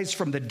rise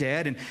from the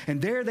dead.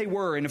 And there they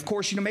were. And of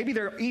course, maybe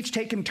they're each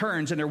taking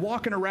turns, and they're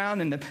walking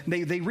around, and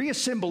they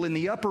reassemble in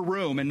the upper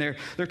room, and they're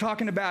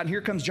talking about, and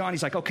here comes John.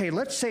 He's like, okay,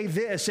 let's say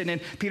this. And then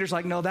Peter's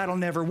like, no, that'll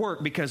never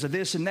work because of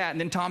this and that. And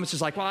then Thomas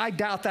is like, well, I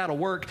doubt that'll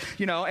work,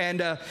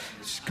 and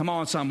come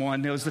on,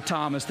 someone. It was the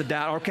Thomas, the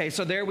doubt. Okay,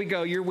 so there we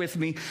go. You're with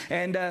me.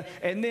 And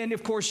then,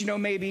 of course,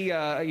 Matthew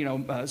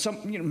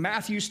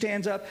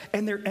stands up,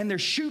 and they're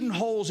shooting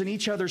holes in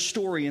each other's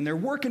story, and they're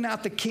working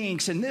out the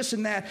kinks and this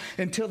and that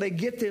until they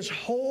get this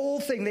whole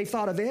thing. They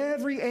thought of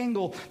every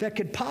angle that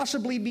could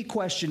possibly be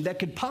questioned, that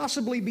could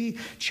possibly be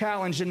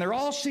challenged, and they're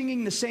all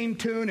singing the same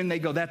tune, and they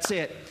go, that's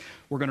it.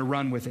 We're going to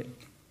run with it.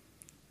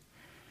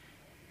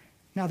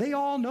 Now, they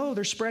all know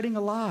they're spreading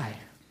a lie.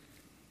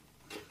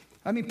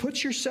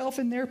 Put yourself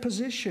in their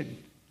position.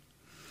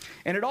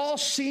 And it all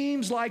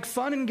seems like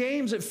fun and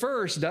games at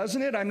first,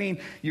 doesn't it?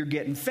 You're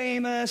getting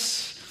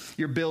famous.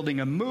 You're building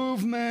a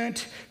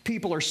movement.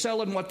 People are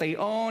selling what they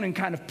own and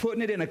kind of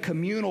putting it in a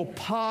communal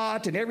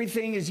pot. And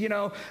everything is,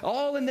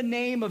 all in the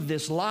name of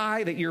this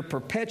lie that you're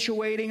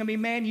perpetuating.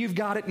 Man, you've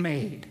got it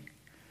made.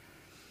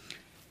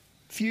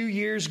 A few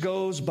years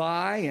goes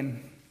by,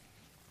 and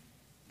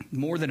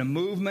more than a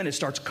movement, it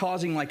starts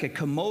causing like a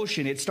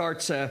commotion. It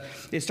starts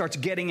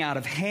getting out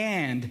of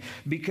hand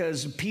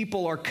because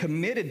people are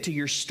committed to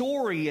your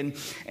story,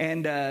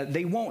 and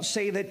they won't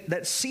say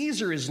that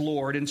Caesar is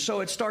Lord. And so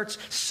it starts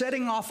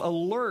setting off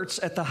alerts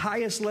at the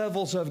highest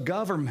levels of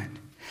government.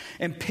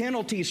 And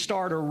penalties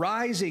start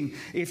arising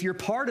if you're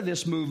part of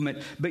this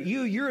movement. But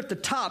you're at the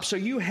top, so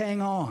you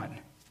hang on,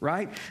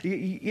 right?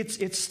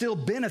 It's still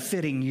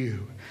benefiting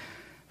you.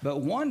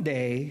 But one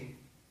day,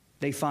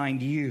 they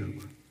find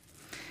you.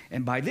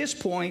 And by this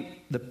point,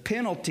 the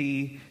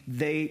penalty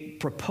they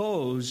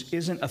propose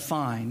isn't a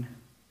fine.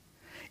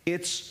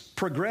 It's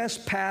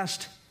progressed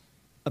past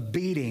a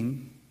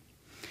beating.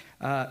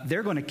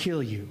 They're going to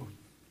kill you.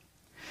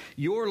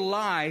 Your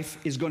life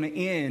is going to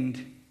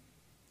end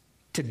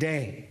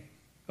today,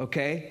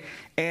 okay?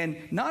 And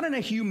not in a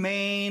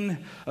humane,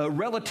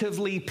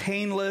 relatively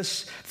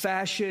painless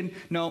fashion.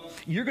 No,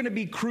 you're going to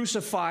be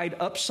crucified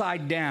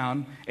upside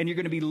down, and you're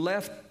going to be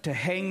left to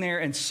hang there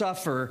and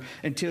suffer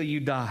until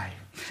you die.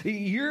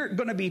 You're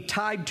going to be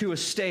tied to a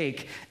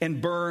stake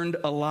and burned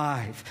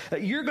alive.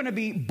 You're going to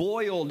be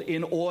boiled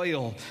in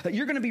oil.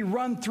 You're going to be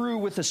run through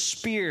with a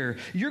spear.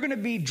 You're going to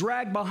be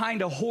dragged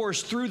behind a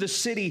horse through the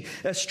city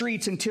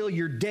streets until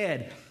you're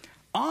dead.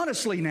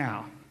 Honestly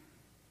now,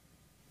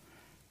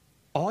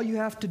 all you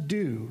have to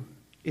do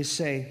is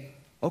say,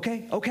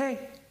 okay,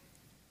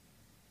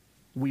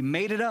 we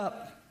made it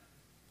up.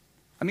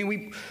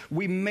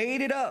 We made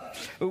it up.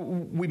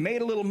 We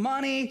made a little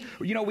money.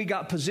 We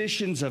got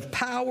positions of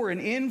power and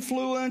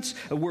influence.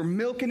 We're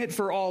milking it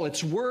for all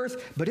it's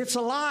worth. But it's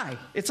a lie.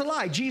 It's a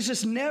lie.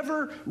 Jesus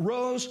never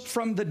rose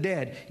from the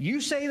dead. You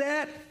say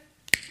that,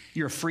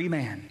 you're a free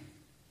man.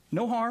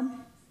 No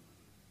harm,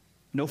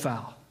 no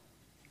foul.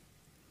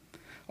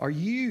 Are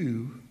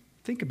you,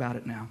 think about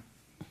it now,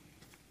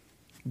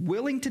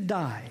 willing to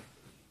die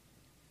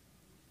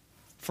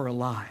for a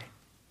lie?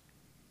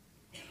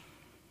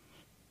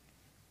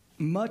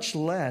 Much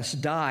less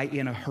die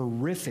in a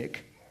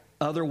horrific,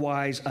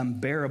 otherwise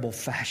unbearable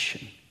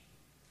fashion.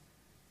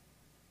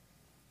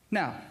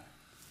 Now,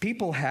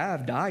 people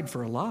have died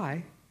for a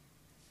lie,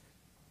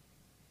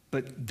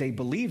 but they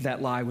believe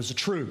that lie was the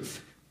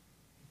truth.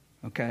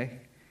 Okay?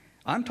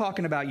 I'm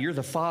talking about you're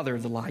the father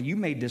of the lie. You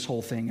made this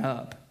whole thing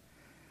up.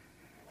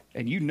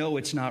 And you know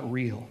it's not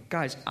real.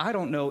 Guys, I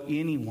don't know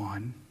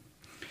anyone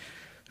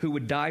who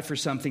would die for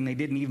something they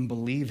didn't even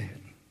believe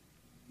in,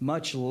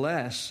 much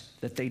less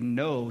that they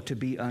know to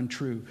be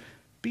untrue.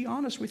 Be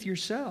honest with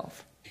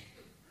yourself.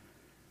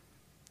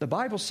 The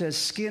Bible says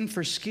skin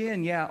for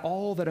skin,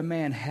 all that a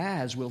man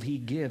has will he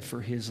give for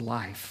his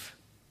life.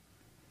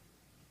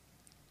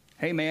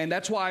 Hey man,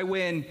 that's why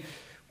when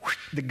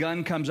the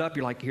gun comes up,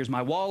 you're like, here's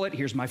my wallet,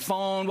 here's my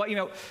phone,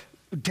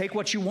 take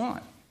what you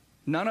want.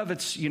 None of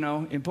it's,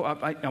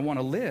 I want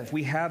to live.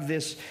 We have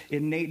this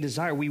innate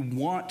desire. We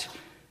want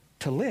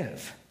to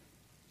live.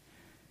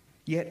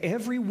 Yet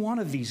every one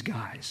of these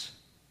guys,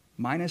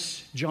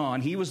 minus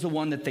John, he was the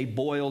one that they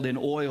boiled in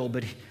oil,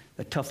 but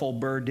the tough old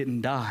bird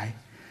didn't die.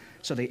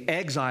 So they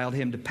exiled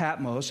him to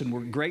Patmos, and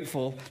we're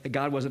grateful that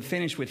God wasn't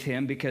finished with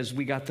him because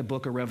we got the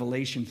book of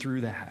Revelation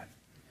through that.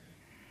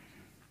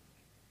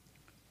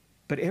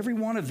 But every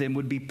one of them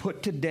would be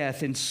put to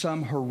death in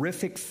some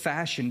horrific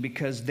fashion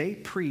because they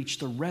preached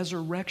the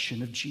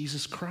resurrection of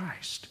Jesus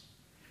Christ.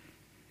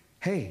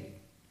 Hey,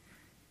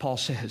 Paul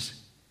says,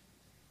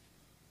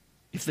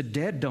 if the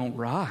dead don't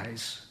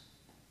rise,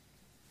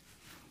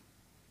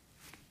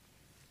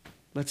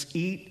 Let's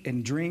eat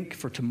and drink,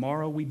 for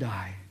tomorrow we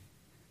die.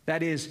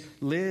 That is,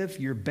 live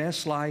your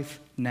best life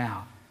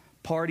now.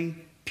 Party,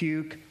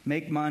 puke,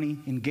 make money,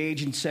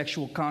 engage in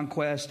sexual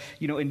conquest,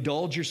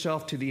 indulge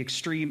yourself to the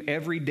extreme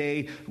every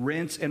day,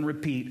 rinse and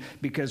repeat,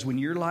 because when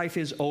your life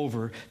is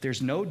over,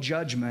 there's no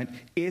judgment,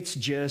 it's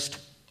just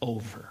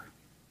over.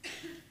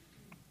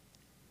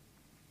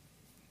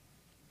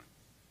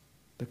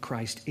 But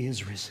Christ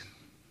is risen.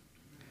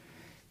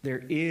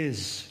 There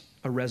is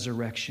a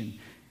resurrection.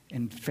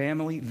 And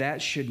family,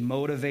 that should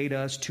motivate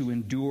us to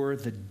endure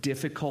the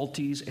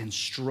difficulties and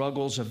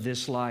struggles of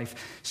this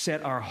life,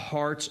 set our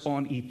hearts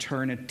on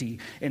eternity,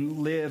 and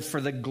live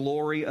for the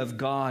glory of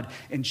God,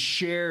 and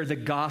share the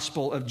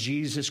gospel of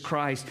Jesus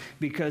Christ,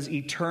 because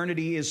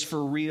eternity is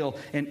for real.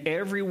 And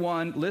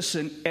everyone,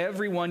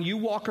 you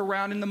walk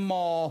around in the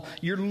mall,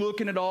 you're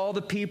looking at all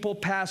the people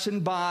passing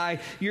by,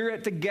 you're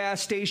at the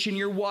gas station,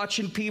 you're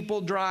watching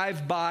people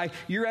drive by,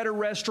 you're at a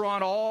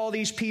restaurant, all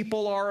these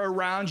people are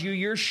around you,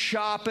 you're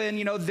shopping,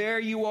 there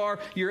you are,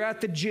 you're at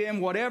the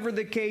gym, whatever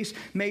the case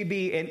may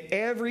be, and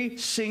every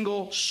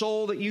single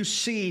soul that you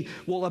see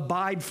will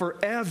abide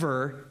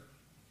forever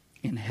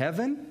in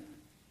heaven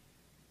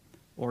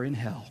or in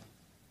hell.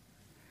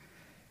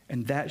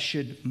 And that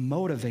should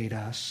motivate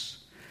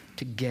us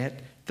to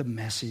get the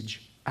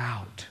message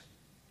out.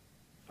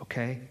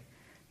 Okay?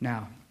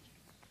 Now,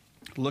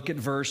 look at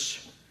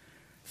verse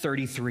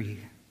 33.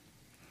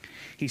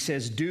 He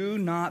says, "Do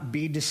not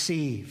be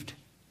deceived.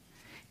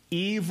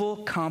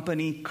 Evil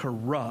company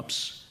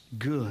corrupts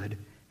good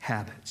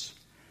habits."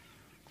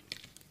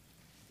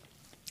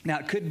 Now,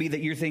 it could be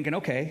that you're thinking,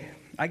 okay,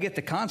 I get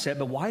the concept,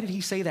 but why did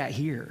he say that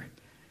here?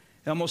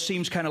 It almost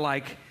seems kind of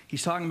like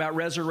he's talking about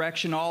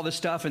resurrection, all this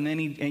stuff, and then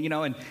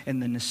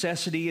and the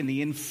necessity and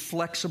the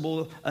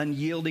inflexible,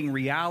 unyielding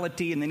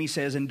reality, and then he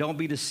says, and don't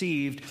be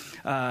deceived,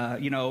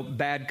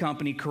 bad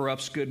company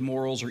corrupts good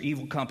morals, or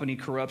evil company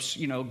corrupts,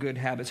 good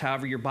habits,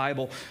 however your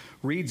Bible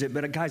reads it.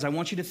 But guys, I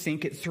want you to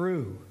think it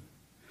through.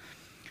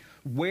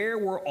 Where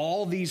were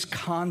all these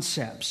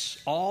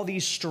concepts, all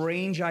these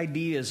strange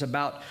ideas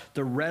about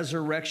the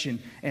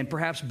resurrection and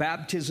perhaps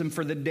baptism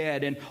for the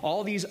dead and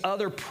all these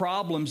other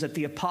problems that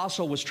the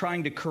apostle was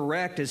trying to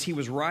correct as he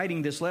was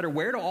writing this letter?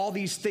 Where do all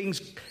these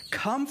things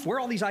come from? Where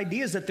are all these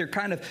ideas that they're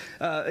kind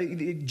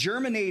of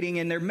germinating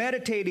and they're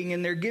meditating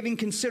and they're giving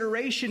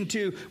consideration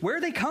to? Where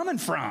are they coming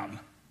from?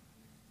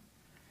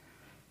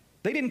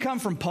 They didn't come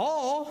from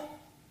Paul.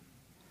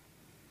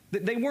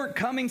 They weren't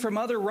coming from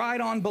other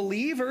right-on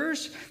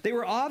believers. They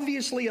were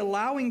obviously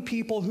allowing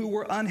people who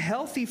were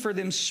unhealthy for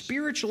them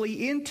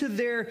spiritually into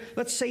their,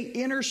 let's say,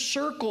 inner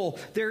circle,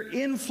 their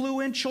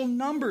influential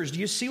numbers. Do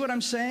you see what I'm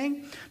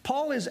saying?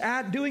 Paul is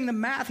doing the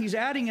math. He's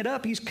adding it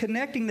up. He's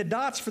connecting the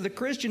dots for the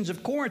Christians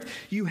of Corinth.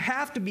 You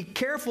have to be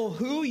careful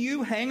who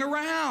you hang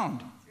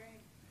around.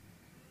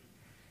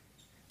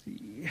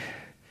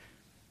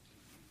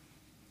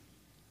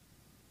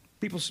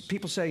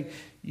 People say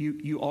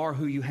you are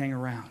who you hang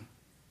around.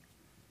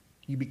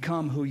 You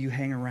become who you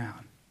hang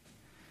around.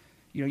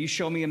 You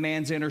show me a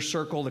man's inner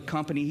circle, the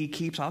company he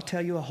keeps, I'll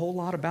tell you a whole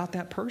lot about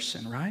that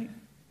person, right?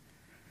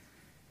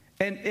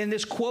 And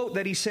this quote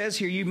that he says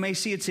here, you may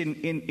see it's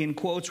in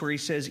quotes where he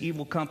says,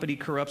 evil company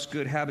corrupts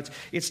good habits.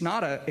 It's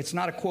not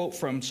a quote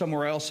from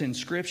somewhere else in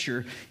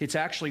Scripture. It's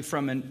actually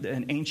from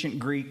an ancient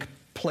Greek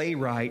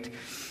playwright.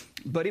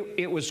 But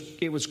it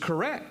was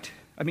correct.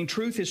 I mean,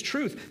 truth is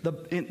truth.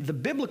 The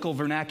biblical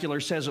vernacular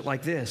says it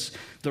like this: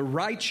 the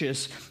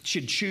righteous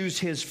should choose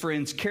his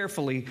friends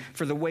carefully,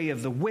 for the way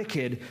of the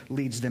wicked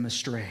leads them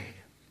astray.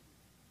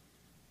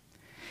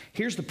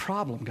 Here's the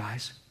problem,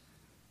 guys.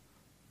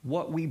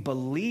 What we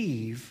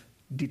believe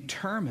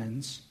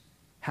determines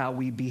how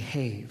we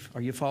behave.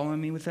 Are you following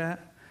me with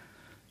that?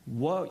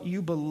 What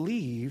you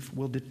believe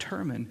will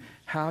determine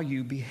how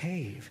you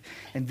behave.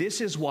 And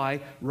this is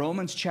why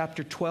Romans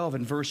chapter 12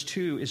 and verse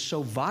 2 is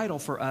so vital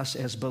for us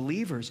as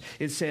believers.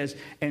 It says,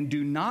 and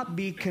do not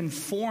be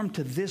conformed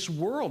to this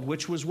world,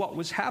 which was what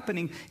was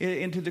happening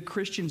into the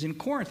Christians in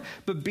Corinth,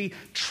 but be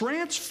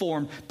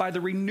transformed by the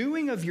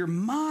renewing of your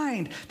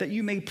mind, that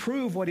you may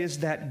prove what is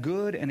that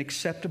good and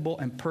acceptable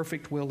and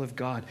perfect will of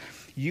God.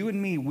 You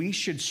and me, we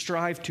should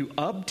strive to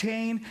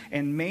obtain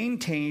and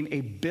maintain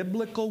a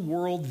biblical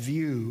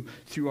worldview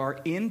through our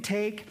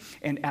intake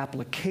and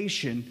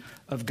application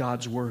of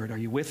God's Word. Are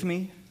you with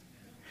me?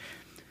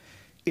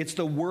 It's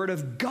the Word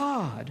of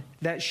God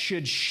that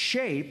should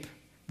shape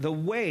the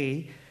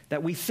way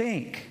that we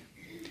think,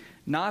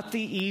 not the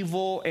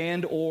evil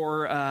and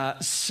or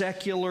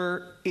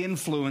secular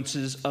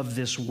influences of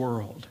this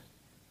world.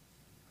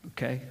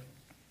 Okay?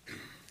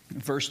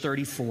 Verse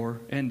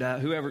 34, and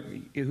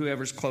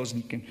whoever's closing,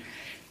 you can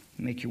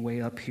make your way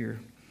up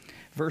here.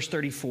 Verse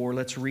 34,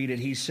 let's read it.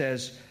 He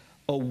says,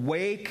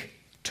 awake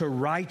to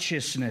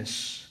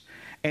righteousness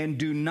and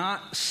do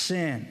not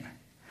sin,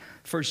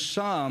 for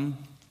some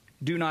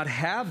do not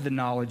have the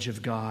knowledge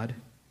of God.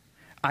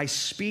 I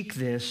speak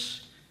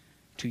this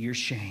to your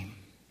shame.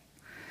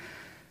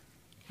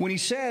 When he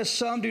says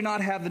some do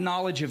not have the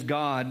knowledge of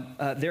God,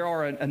 there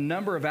are a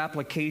number of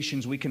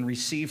applications we can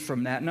receive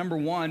from that. Number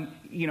one,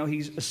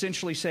 he's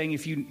essentially saying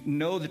if you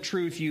know the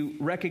truth, you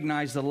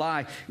recognize the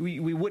lie. We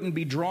wouldn't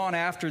be drawn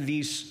after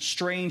these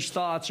strange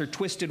thoughts or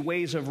twisted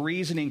ways of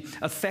reasoning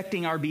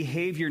affecting our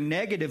behavior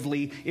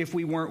negatively if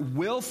we weren't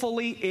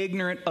willfully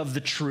ignorant of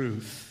the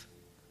truth.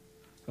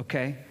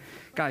 Okay?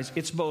 Guys,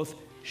 it's both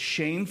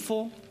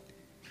shameful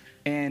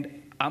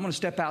and I'm going to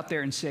step out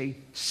there and say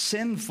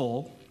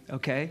sinful,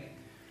 okay,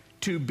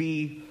 to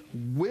be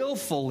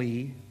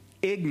willfully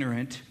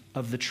ignorant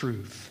of the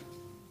truth.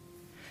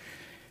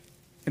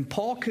 And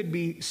Paul could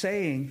be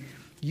saying,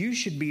 you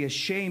should be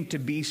ashamed to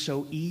be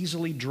so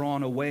easily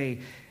drawn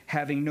away,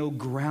 having no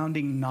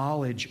grounding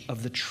knowledge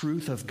of the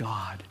truth of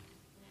God.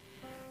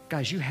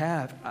 Guys, you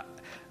have.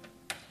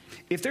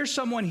 If there's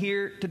someone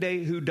here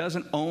today who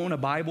doesn't own a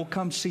Bible,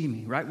 come see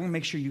me, right? We'll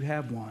make sure you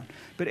have one.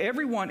 But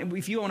everyone,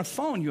 if you own a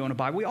phone, you own a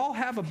Bible. We all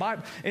have a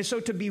Bible. And so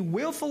to be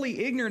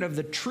willfully ignorant of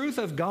the truth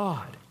of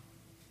God,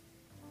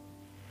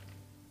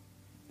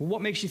 well,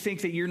 what makes you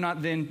think that you're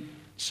not then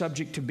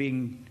subject to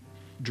being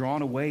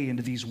drawn away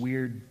into these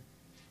weird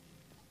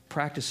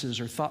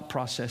practices or thought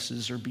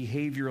processes or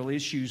behavioral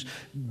issues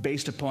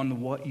based upon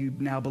what you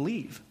now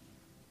believe?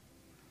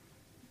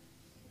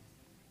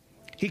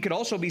 He could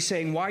also be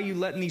saying, why are you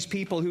letting these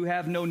people who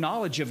have no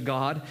knowledge of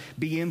God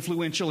be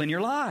influential in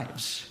your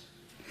lives?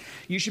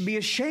 You should be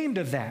ashamed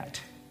of that.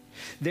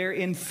 They're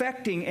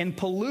infecting and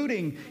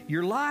polluting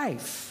your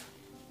life.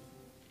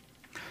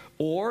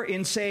 Or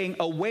in saying,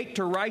 awake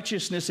to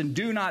righteousness and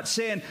do not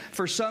sin,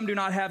 for some do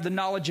not have the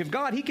knowledge of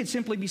God, he could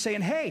simply be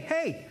saying,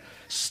 hey,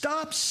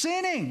 stop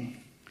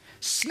sinning.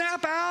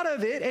 Snap out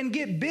of it and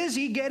get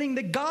busy getting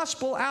the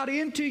gospel out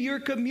into your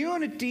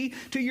community,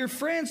 to your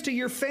friends, to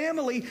your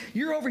family.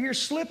 You're over here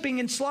slipping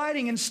and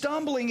sliding and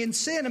stumbling in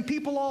sin, and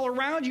people all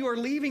around you are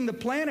leaving the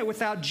planet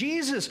without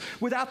Jesus,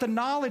 without the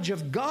knowledge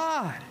of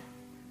God.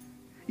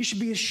 You should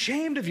be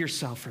ashamed of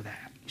yourself for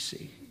that, you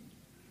see.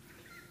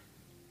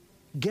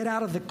 Get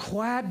out of the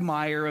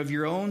quagmire of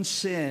your own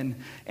sin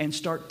and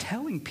start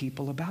telling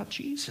people about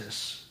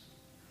Jesus.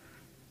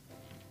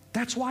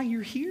 That's why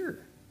you're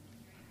here,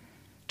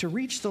 to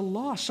reach the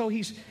lost. So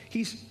he's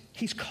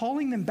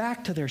calling them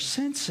back to their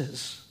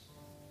senses.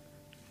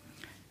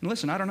 And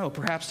listen, I don't know,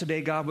 perhaps today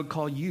God would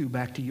call you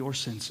back to your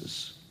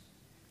senses.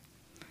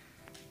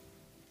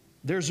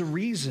 There's a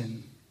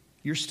reason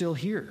you're still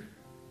here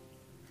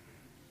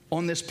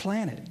on this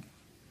planet.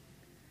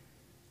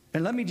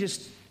 And let me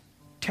just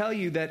tell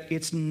you that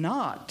it's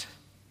not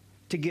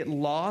to get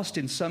lost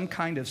in some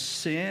kind of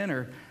sin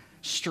or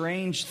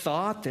strange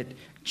thought that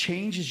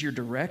changes your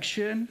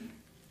direction.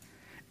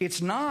 It's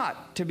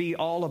not to be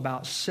all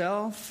about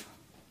self.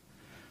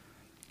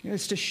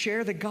 It's to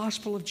share the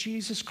gospel of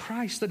Jesus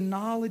Christ, the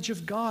knowledge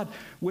of God,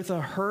 with a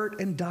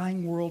hurt and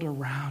dying world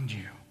around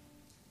you.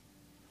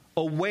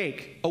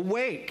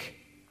 Awake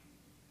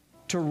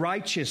to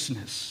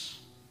righteousness.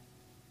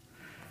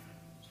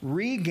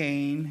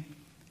 Regain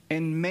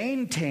and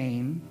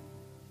maintain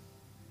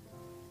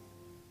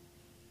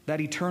that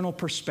eternal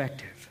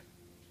perspective.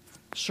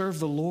 Serve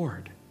the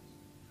Lord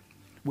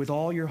with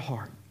all your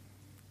heart,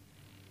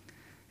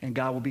 and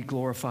God will be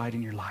glorified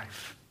in your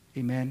life.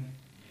 Amen?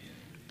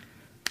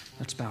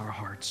 Let's bow our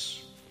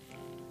hearts.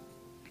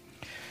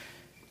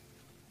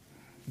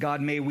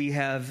 God, may we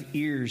have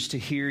ears to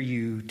hear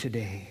you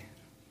today.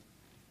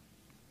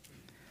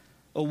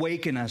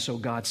 Awaken us, O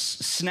God.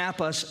 Snap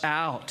us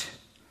out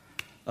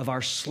of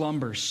our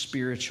slumber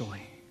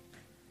spiritually.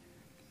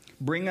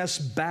 Bring us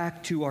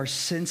back to our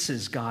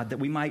senses, God, that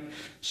we might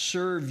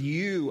serve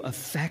you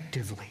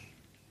effectively,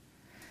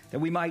 that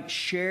we might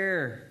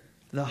share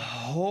the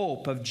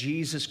hope of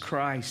Jesus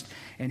Christ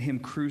and him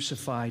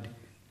crucified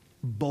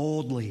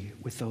boldly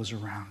with those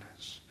around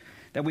us,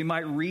 that we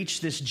might reach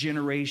this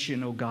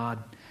generation, oh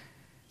God,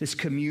 this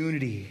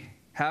community,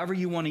 however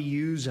you want to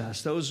use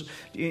us, those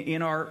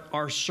in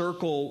our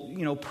circle,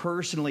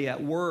 personally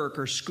at work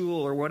or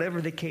school or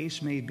whatever the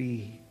case may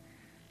be.